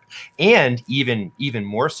relationship. And even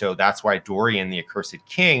more so, that's why Dorian, the Accursed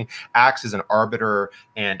King, acts as an arbiter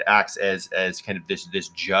and acts as kind of this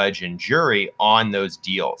judge and jury on those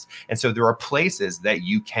deals. And so there are places that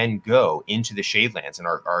you can go into the Shadelands, and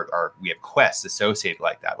we have quests associated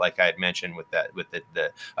like that, like I had mentioned with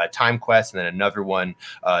the time quest. And then another one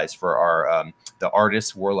is for our the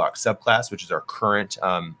Artist Warlock subclass, which is our current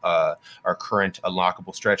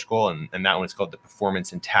unlockable stretch goal, and that one is called the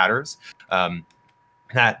Performance in Tatters.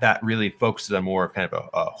 That really focuses on more kind of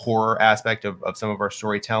a horror aspect of some of our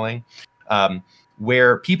storytelling,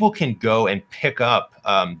 where people can go and pick up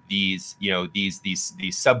these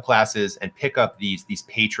subclasses and pick up these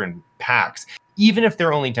patron packs, even if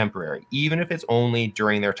they're only temporary, even if it's only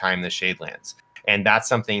during their time in the Shadelands. And that's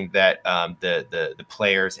something that the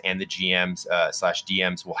players and the GMs /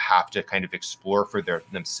 DMs will have to kind of explore for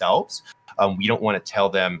themselves. We don't want to tell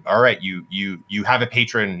them, all right, you have a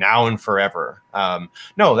patron now and forever.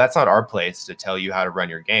 No, that's not our place to tell you how to run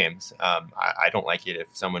your games. I don't like it if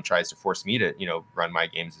someone tries to force me to run my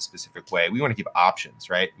games a specific way. We want to give options,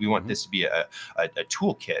 right? We want this to be a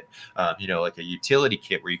toolkit, like a utility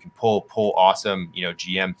kit where you can pull awesome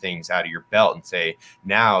GM things out of your belt and say,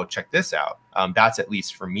 now check this out. That's, at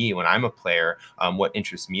least for me when I'm a player, what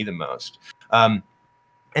interests me the most. And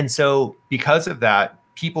so because of that,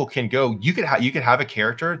 people can go, you could have a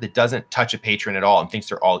character that doesn't touch a patron at all and thinks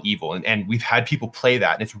they're all evil. And we've had people play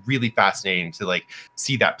that, and it's really fascinating to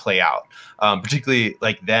see that play out. Particularly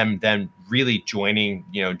them really joining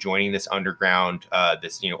this underground,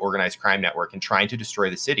 this organized crime network, and trying to destroy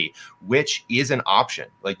the city, which is an option.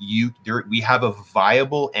 We have a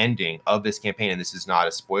viable ending of this campaign, and this is not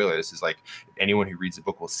a spoiler. This is anyone who reads the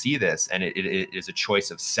book will see this, and it is a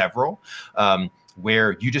choice of several,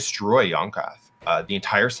 where you destroy Yonkath. The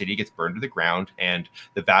entire city gets burned to the ground, and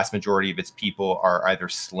the vast majority of its people are either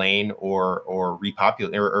slain or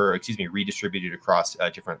redistributed across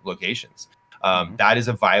different locations. That is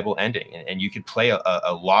a viable ending, and you could play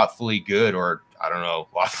a lawfully good, or I don't know,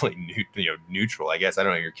 lawfully neutral. I guess, I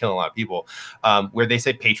don't know. You're killing a lot of people, where they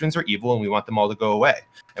say patrons are evil and we want them all to go away,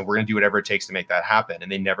 and we're going to do whatever it takes to make that happen.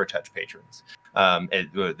 And they never touch patrons.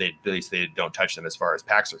 At least they don't touch them as far as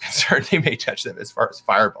packs are concerned. They may touch them as far as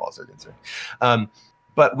fireballs are concerned.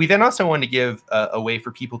 But we then also want to give a way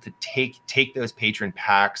for people to take those patron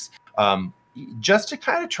packs just to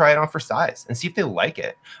kind of try it on for size and see if they like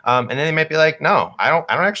it. And then they might be like, no, I don't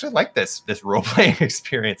actually like this role playing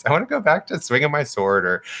experience. I want to go back to swinging my sword,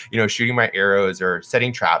 or, shooting my arrows, or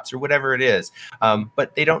setting traps, or whatever it is.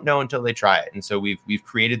 But they don't know until they try it. And so we've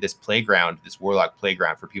created this playground, this Warlock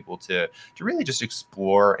playground, for people to really just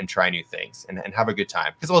explore and try new things and have a good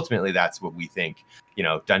time. Because ultimately that's what we think,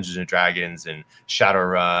 Dungeons and Dragons and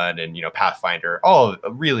Shadowrun and, Pathfinder, all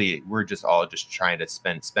really, we're just all just trying to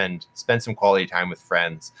spend some quality time with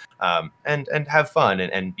friends, and have fun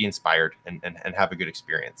and be inspired and have a good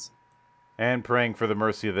experience. And praying for the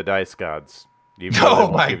mercy of the dice gods.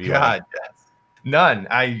 Oh my God, yes. None.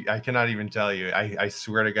 I cannot even tell you. I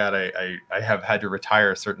swear to God, I have had to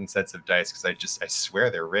retire certain sets of dice because I swear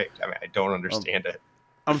they're rigged. I mean, I don't understand it.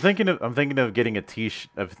 I'm thinking of getting a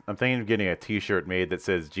T-shirt made that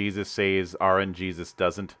says "Jesus saves, Jesus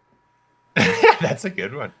doesn't." That's a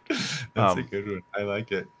good one. That's a good one. I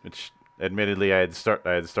like it. Which, admittedly, I had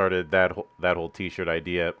started that whole T-shirt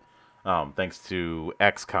idea, thanks to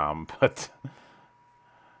XCOM, but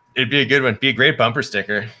it'd be a good one. Be a great bumper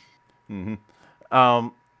sticker. Mm-hmm.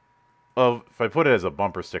 Well, if I put it as a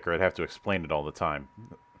bumper sticker, I'd have to explain it all the time.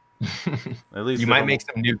 At least you might make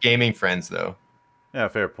some new gaming friends, though. Yeah,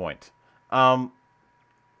 fair point. Now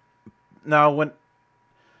with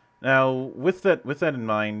that in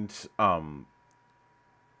mind, I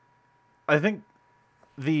think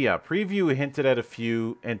the preview hinted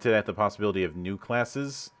at the possibility of new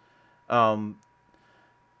classes. Are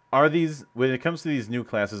these, when it comes to these new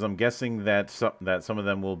classes, I'm guessing that some of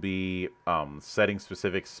them will be setting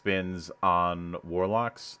specific spins on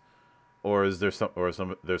warlocks, or is there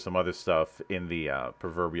some other stuff in the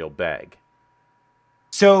proverbial bag?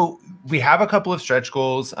 So we have a couple of stretch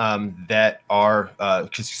goals that are,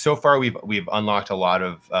 because so far we've unlocked a lot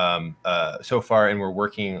of so far, and we're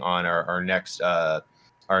working on our next kind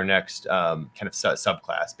of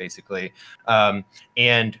subclass, basically.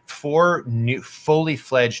 And for fully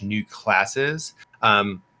fledged new classes,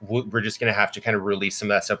 we're just going to have to kind of release some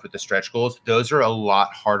of that stuff with the stretch goals. Those are a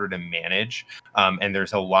lot harder to manage, and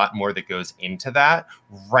there's a lot more that goes into that.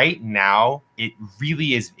 Right now, it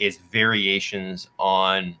really is variations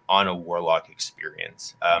on a warlock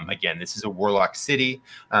experience. Again, this is a warlock city.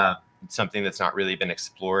 Something that's not really been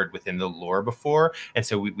explored within the lore before. And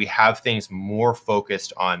so we have things more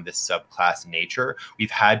focused on this subclass nature. We've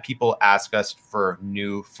had people ask us for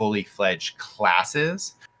new fully fledged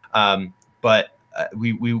classes, but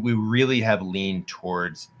we really have leaned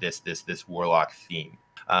towards this warlock theme.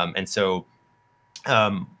 And so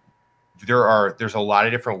there's a lot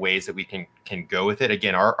of different ways that we can go with it.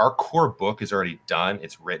 Again, our core book is already done.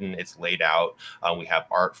 It's written, it's laid out. We have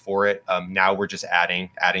art for it. Now we're just adding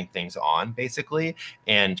things on, basically,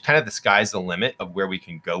 and kind of the sky's the limit of where we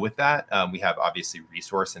can go with that. We have obviously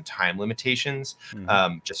resource and time limitations,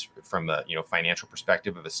 just from a financial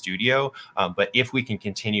perspective of a studio. But if we can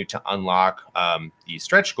continue to unlock these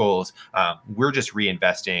stretch goals, we're just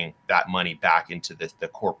reinvesting that money back into the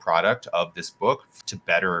core product of this book to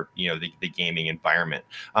better the gaming environment,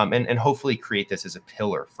 and hopefully create this as a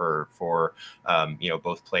pillar for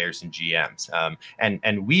both players and GMs.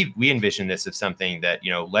 And we envision this as something that,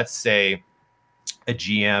 let's say a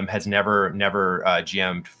GM has never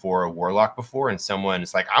GM'd for a warlock before, and someone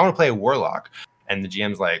is like, I want to play a warlock, and the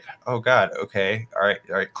GM's like, oh God, okay, all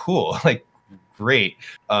right, cool, like, great.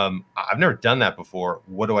 I've never done that before.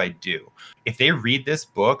 What do I do? If they read this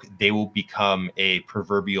book, they will become a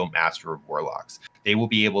proverbial master of warlocks. They will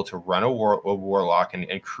be able to run a warlock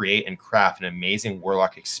and create and craft an amazing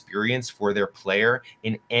warlock experience for their player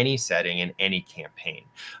in any setting, in any campaign.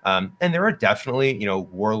 And there are definitely,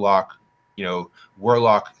 warlock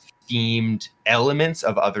themed elements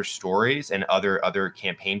of other stories and other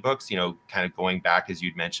campaign books, kind of going back, as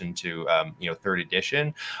you'd mentioned, to third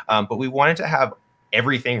edition. But we wanted to have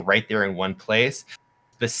everything right there in one place,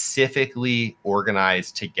 specifically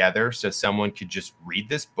organized together, so someone could just read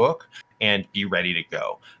this book and be ready to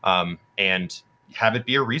go, and have it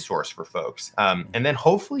be a resource for folks. And then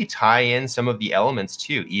hopefully tie in some of the elements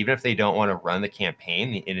too. Even if they don't want to run the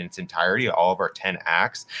campaign in its entirety, all of our 10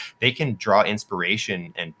 acts, they can draw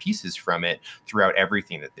inspiration and pieces from it throughout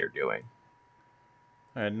everything that they're doing.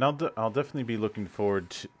 And I'll definitely be looking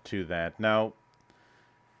forward to that. Now,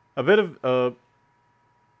 a bit of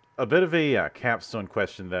a capstone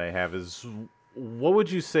question that I have is, what would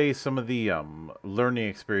you say some of the learning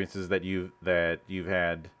experiences that you've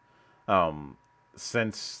had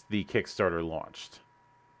since the Kickstarter launched?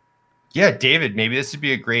 Yeah, David, maybe this would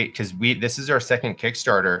be a great, because this is our second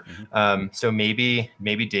Kickstarter. So maybe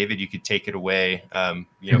David, you could take it away,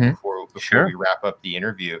 before we Sure. wrap up the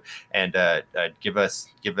interview, and give us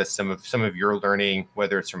some of your learning,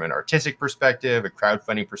 whether it's from an artistic perspective, a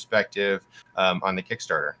crowdfunding perspective, on the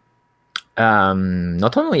Kickstarter.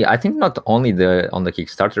 Not only, I think not only on the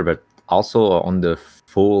Kickstarter, but also on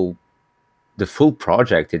full the full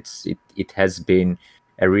project. It has been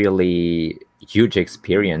a really huge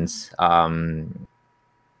experience. And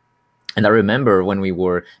I remember when we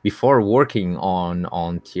were before working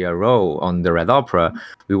on TRO on the Red Opera,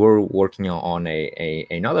 we were working on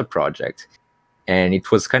another project, and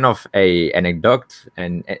it was kind of a anecdote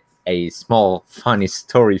and a small funny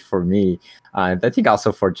story for me. I think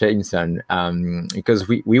also for Jameson, because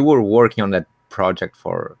we were working on that project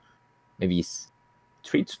for maybe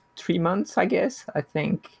three months, I guess. I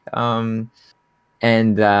think. And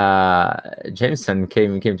Jameson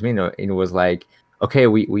came to me and was like, "Okay,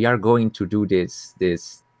 we are going to do this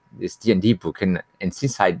D&D book," and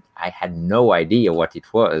since I had no idea what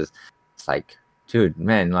it was, it's like, dude,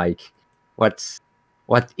 man, like, what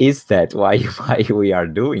is that? Why we are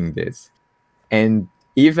doing this? And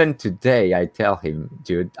even today, I tell him,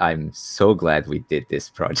 dude, I'm so glad we did this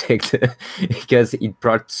project because it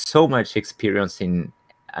brought so much experience in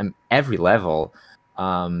every level.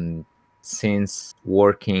 Since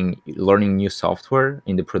learning new software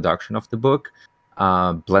in the production of the book,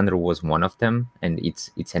 Blender was one of them, and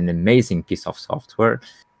it's an amazing piece of software.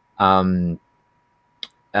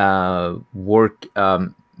 Work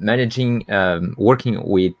managing working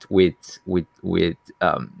with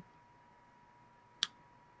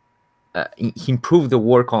improve the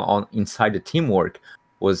work on inside the teamwork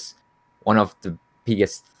was one of the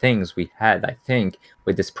biggest things we had. I think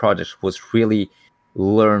with this project was really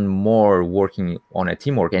learn more working on a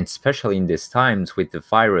teamwork, and especially in these times with the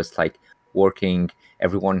virus, like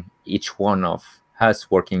each one of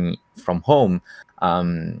us working from home,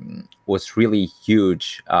 was really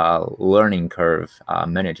huge learning curve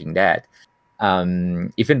managing that.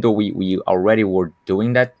 Even though we already were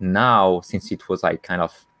doing that, now since it was like kind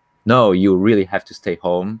of, no, you really have to stay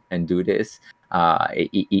home and do this,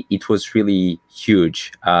 it was really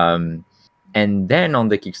huge. And then on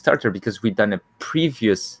the Kickstarter, because we'd done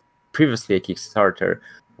previously a Kickstarter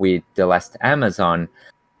with The Last Amazon,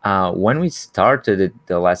 when we started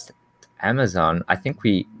The Last Amazon, I think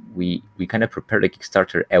we kind of prepared a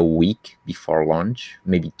Kickstarter a week before launch,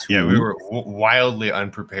 maybe 2 Yeah, weeks. we were wildly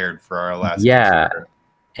unprepared for our last Yeah, Kickstarter.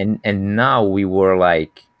 and now we were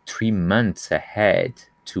like 3 months ahead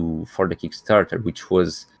for the Kickstarter, which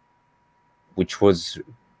was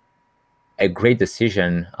a great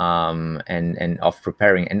decision, and of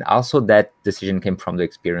preparing, and also that decision came from the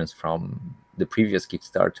experience from the previous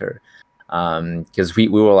Kickstarter, because we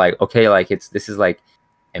were like, okay, like this is like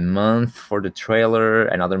a month for the trailer,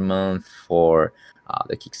 another month for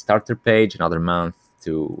the Kickstarter page, another month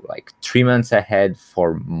to like 3 months ahead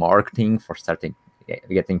for marketing, for starting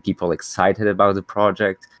getting people excited about the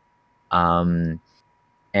project,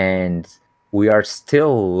 and we are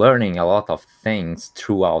still learning a lot of things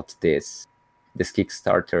throughout this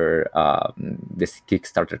Kickstarter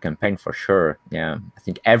campaign, for sure. Yeah, I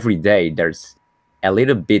think every day there's a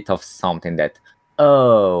little bit of something that,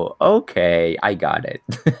 oh, okay, I got it.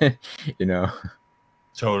 you know.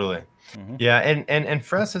 Totally. Mhm. Yeah, and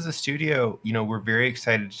for us as a studio, we're very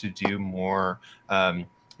excited to do more,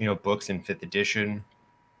 books in fifth edition,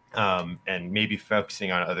 and maybe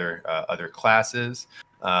focusing on other classes,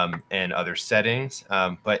 and other settings.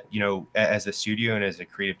 But as a studio and as a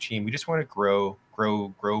creative team, we just want to grow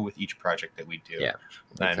with each project that we do. Yeah,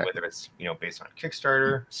 And exactly. whether it's based on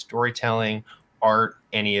Kickstarter, storytelling, art,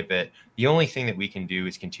 any of it, the only thing that we can do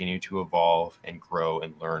is continue to evolve and grow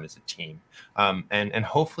and learn as a team, and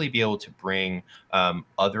hopefully be able to bring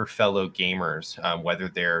other fellow gamers, whether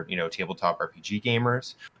they're tabletop RPG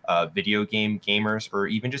gamers, video game gamers, or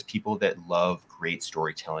even just people that love great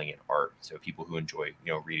storytelling and art. So people who enjoy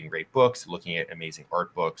reading great books, looking at amazing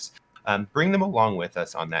art books. Bring them along with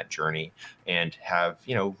us on that journey, and have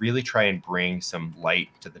really try and bring some light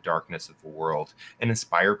to the darkness of the world, and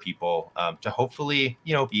inspire people to hopefully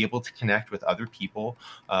be able to connect with other people,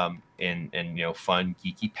 in fun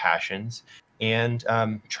geeky passions, and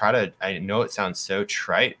try to, I know it sounds so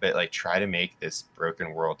trite, but like try to make this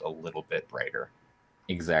broken world a little bit brighter.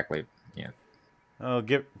 Exactly. Yeah. Oh,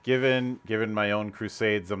 given my own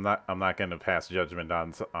crusades, I'm not going to pass judgment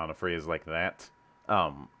on a phrase like that.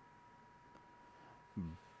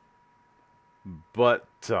 But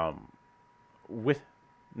with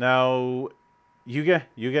now, you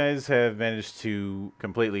guys have managed to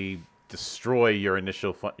completely destroy your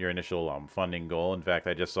initial funding goal. In fact,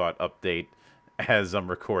 I just saw it update as I'm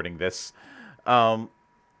recording this. Um,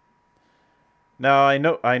 Now I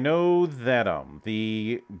know that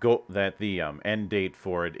the end date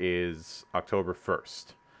for it is October 1st.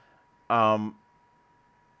 Um,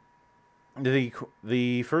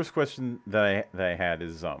 the first question that I had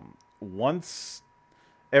is once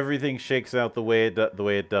everything shakes out the way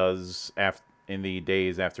it does in the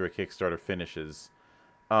days after a Kickstarter finishes,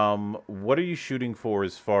 what are you shooting for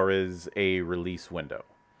as far as a release window?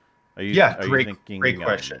 Are you Yeah, are you great thinking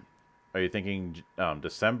question.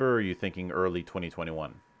 December, or are you thinking early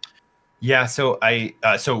 2021? Yeah, so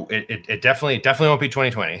it definitely won't be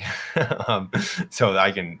 2020. um, so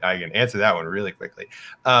I can answer that one really quickly.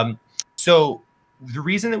 Um, so the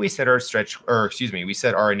reason that we set our stretch, or excuse me, we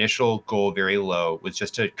set our initial goal very low was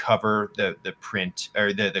just to cover the print,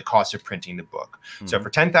 or the cost of printing the book. So Hmm. for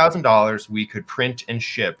 $10,000, we could print and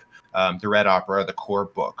ship the Red Opera, the core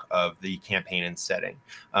book of the campaign and setting.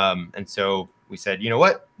 And so we said, you know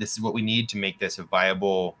what, this is what we need to make this a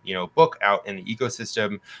viable, book out in the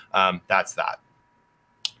ecosystem. That's that.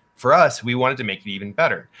 For us, we wanted to make it even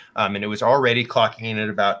better. And it was already clocking in at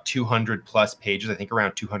about 200 plus pages, I think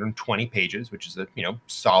around 220 pages, which is a,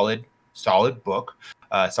 solid book,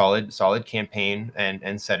 solid campaign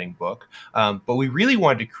and setting book. But we really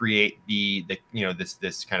wanted to create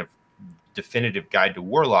this kind of definitive guide to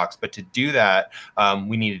warlocks. But to do that,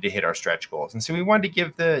 we needed to hit our stretch goals, and so we wanted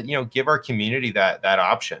to give our community that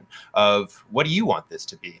option of, what do you want this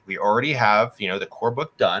to be? We already have the core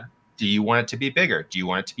book done. Do you want it to be bigger? Do you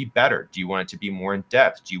want it to be better? Do you want it to be more in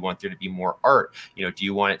depth? Do you want there to be more art? Do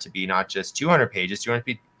you want it to be not just 200 pages? Do you want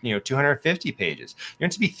it to be 250 pages? You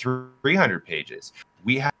want it to be 300 pages?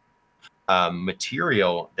 We have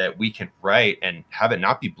material that we can write and have it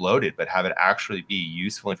not be bloated, but have it actually be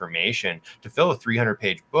useful information to fill a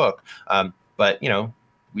 300-page book. But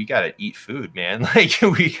we got to eat food, man. Like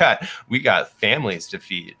we got families to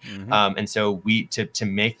feed. Mm-hmm. And so to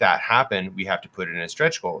make that happen, we have to put it in as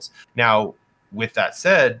stretch goals. Now, with that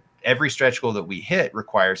said, every stretch goal that we hit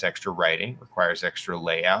requires extra writing, requires extra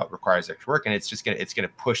layout, requires extra work, and it's gonna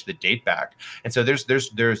push the date back. And so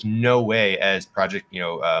there's no way, as project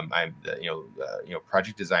I'm the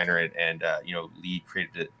project designer and lead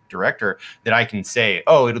creative director, that I can say,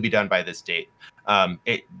 oh, it'll be done by this date.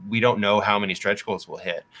 We don't know how many stretch goals we'll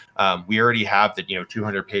hit. We already have the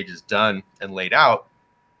 200 pages done and laid out.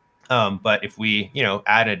 But if we,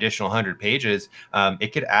 add an additional 100 pages,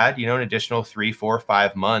 it could add, an additional 3, 4,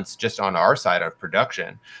 5 months just on our side of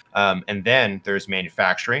production. And then there's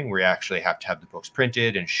manufacturing, where you actually have to have the books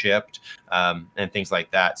printed and shipped, and things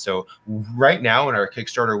like that. So right now in our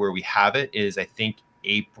Kickstarter, where we have it is, I think,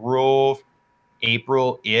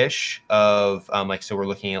 April-ish of so we're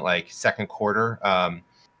looking at like second quarter. Kind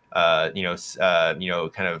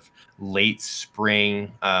of late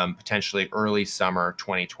spring, potentially early summer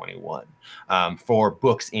 2021, for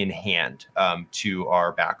books in hand, to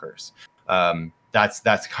our backers.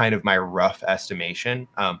 That's kind of my rough estimation,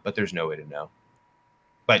 but there's no way to know.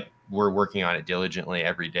 But we're working on it diligently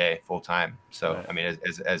every day, full time. So Right. I mean,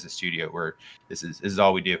 as a studio, this is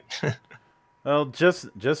all we do. Well, just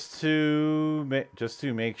to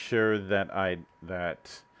make sure that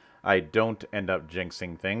I don't end up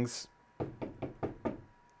jinxing things.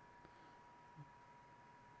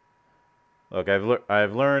 Look,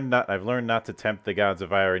 I've learned not to tempt the gods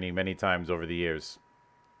of irony many times over the years,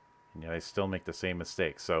 and yet I still make the same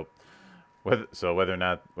mistakes. So whether or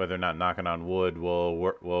not knocking on wood will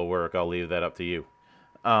work, I'll leave that up to you.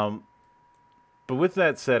 Um, but with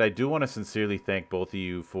that said, I do want to sincerely thank both of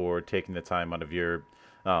you for taking the time out of your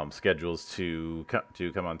schedules to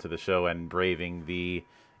come onto the show and braving the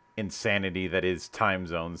insanity that is time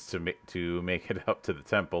zones to make it up to the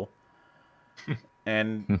temple.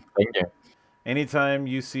 And Thank you. anytime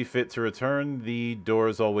you see fit to return, the door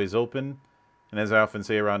is always open. And as I often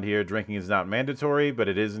say around here, drinking is not mandatory, but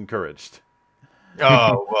it is encouraged.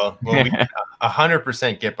 Oh, well, we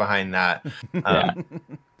 100% get behind that. Yeah.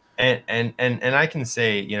 And I can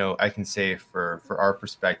say, for our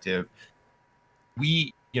perspective,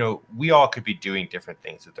 we all could be doing different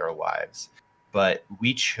things with our lives, but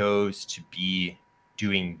we chose to be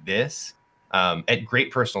doing this, at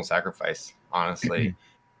great personal sacrifice, honestly,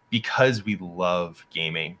 because we love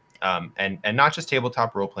gaming. And not just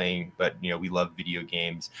tabletop role playing, but we love video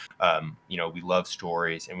games. We love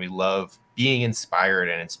stories, and we love being inspired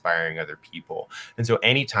and inspiring other people. And so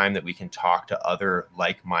anytime that we can talk to other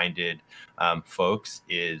like-minded folks,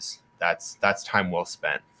 that's time well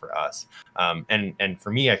spent for us. And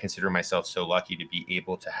for me, I consider myself so lucky to be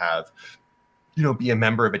able to have be a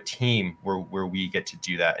member of a team where we get to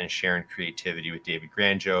do that and share in creativity with David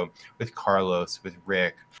Granjo, with Carlos, with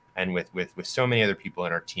Rick, and with so many other people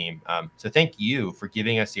in our team. So thank you for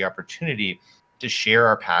giving us the opportunity to share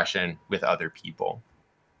our passion with other people.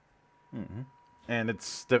 Mm-hmm. And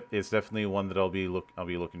it's definitely one that I'll be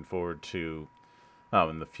looking forward to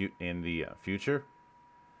in the future.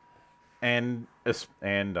 And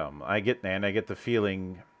I get the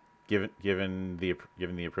feeling, given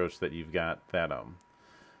the approach that you've got, that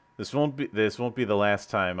this won't be the last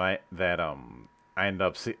time I end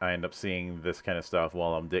up seeing this kind of stuff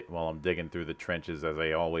while I'm digging through the trenches, as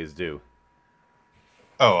I always do.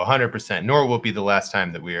 Oh, 100%. Nor will it be the last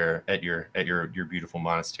time that we are at your beautiful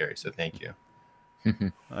monastery. So thank you.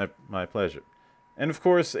 My pleasure. And of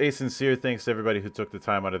course, a sincere thanks to everybody who took the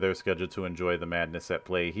time out of their schedule to enjoy the madness at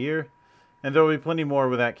play here. And there will be plenty more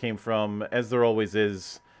where that came from, as there always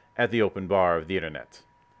is at the open bar of the internet.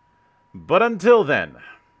 But until then,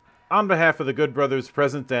 on behalf of the good brothers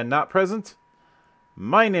present and not present,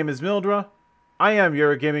 my name is Mildra. I am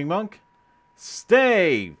your gaming monk.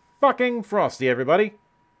 Stay fucking frosty, everybody.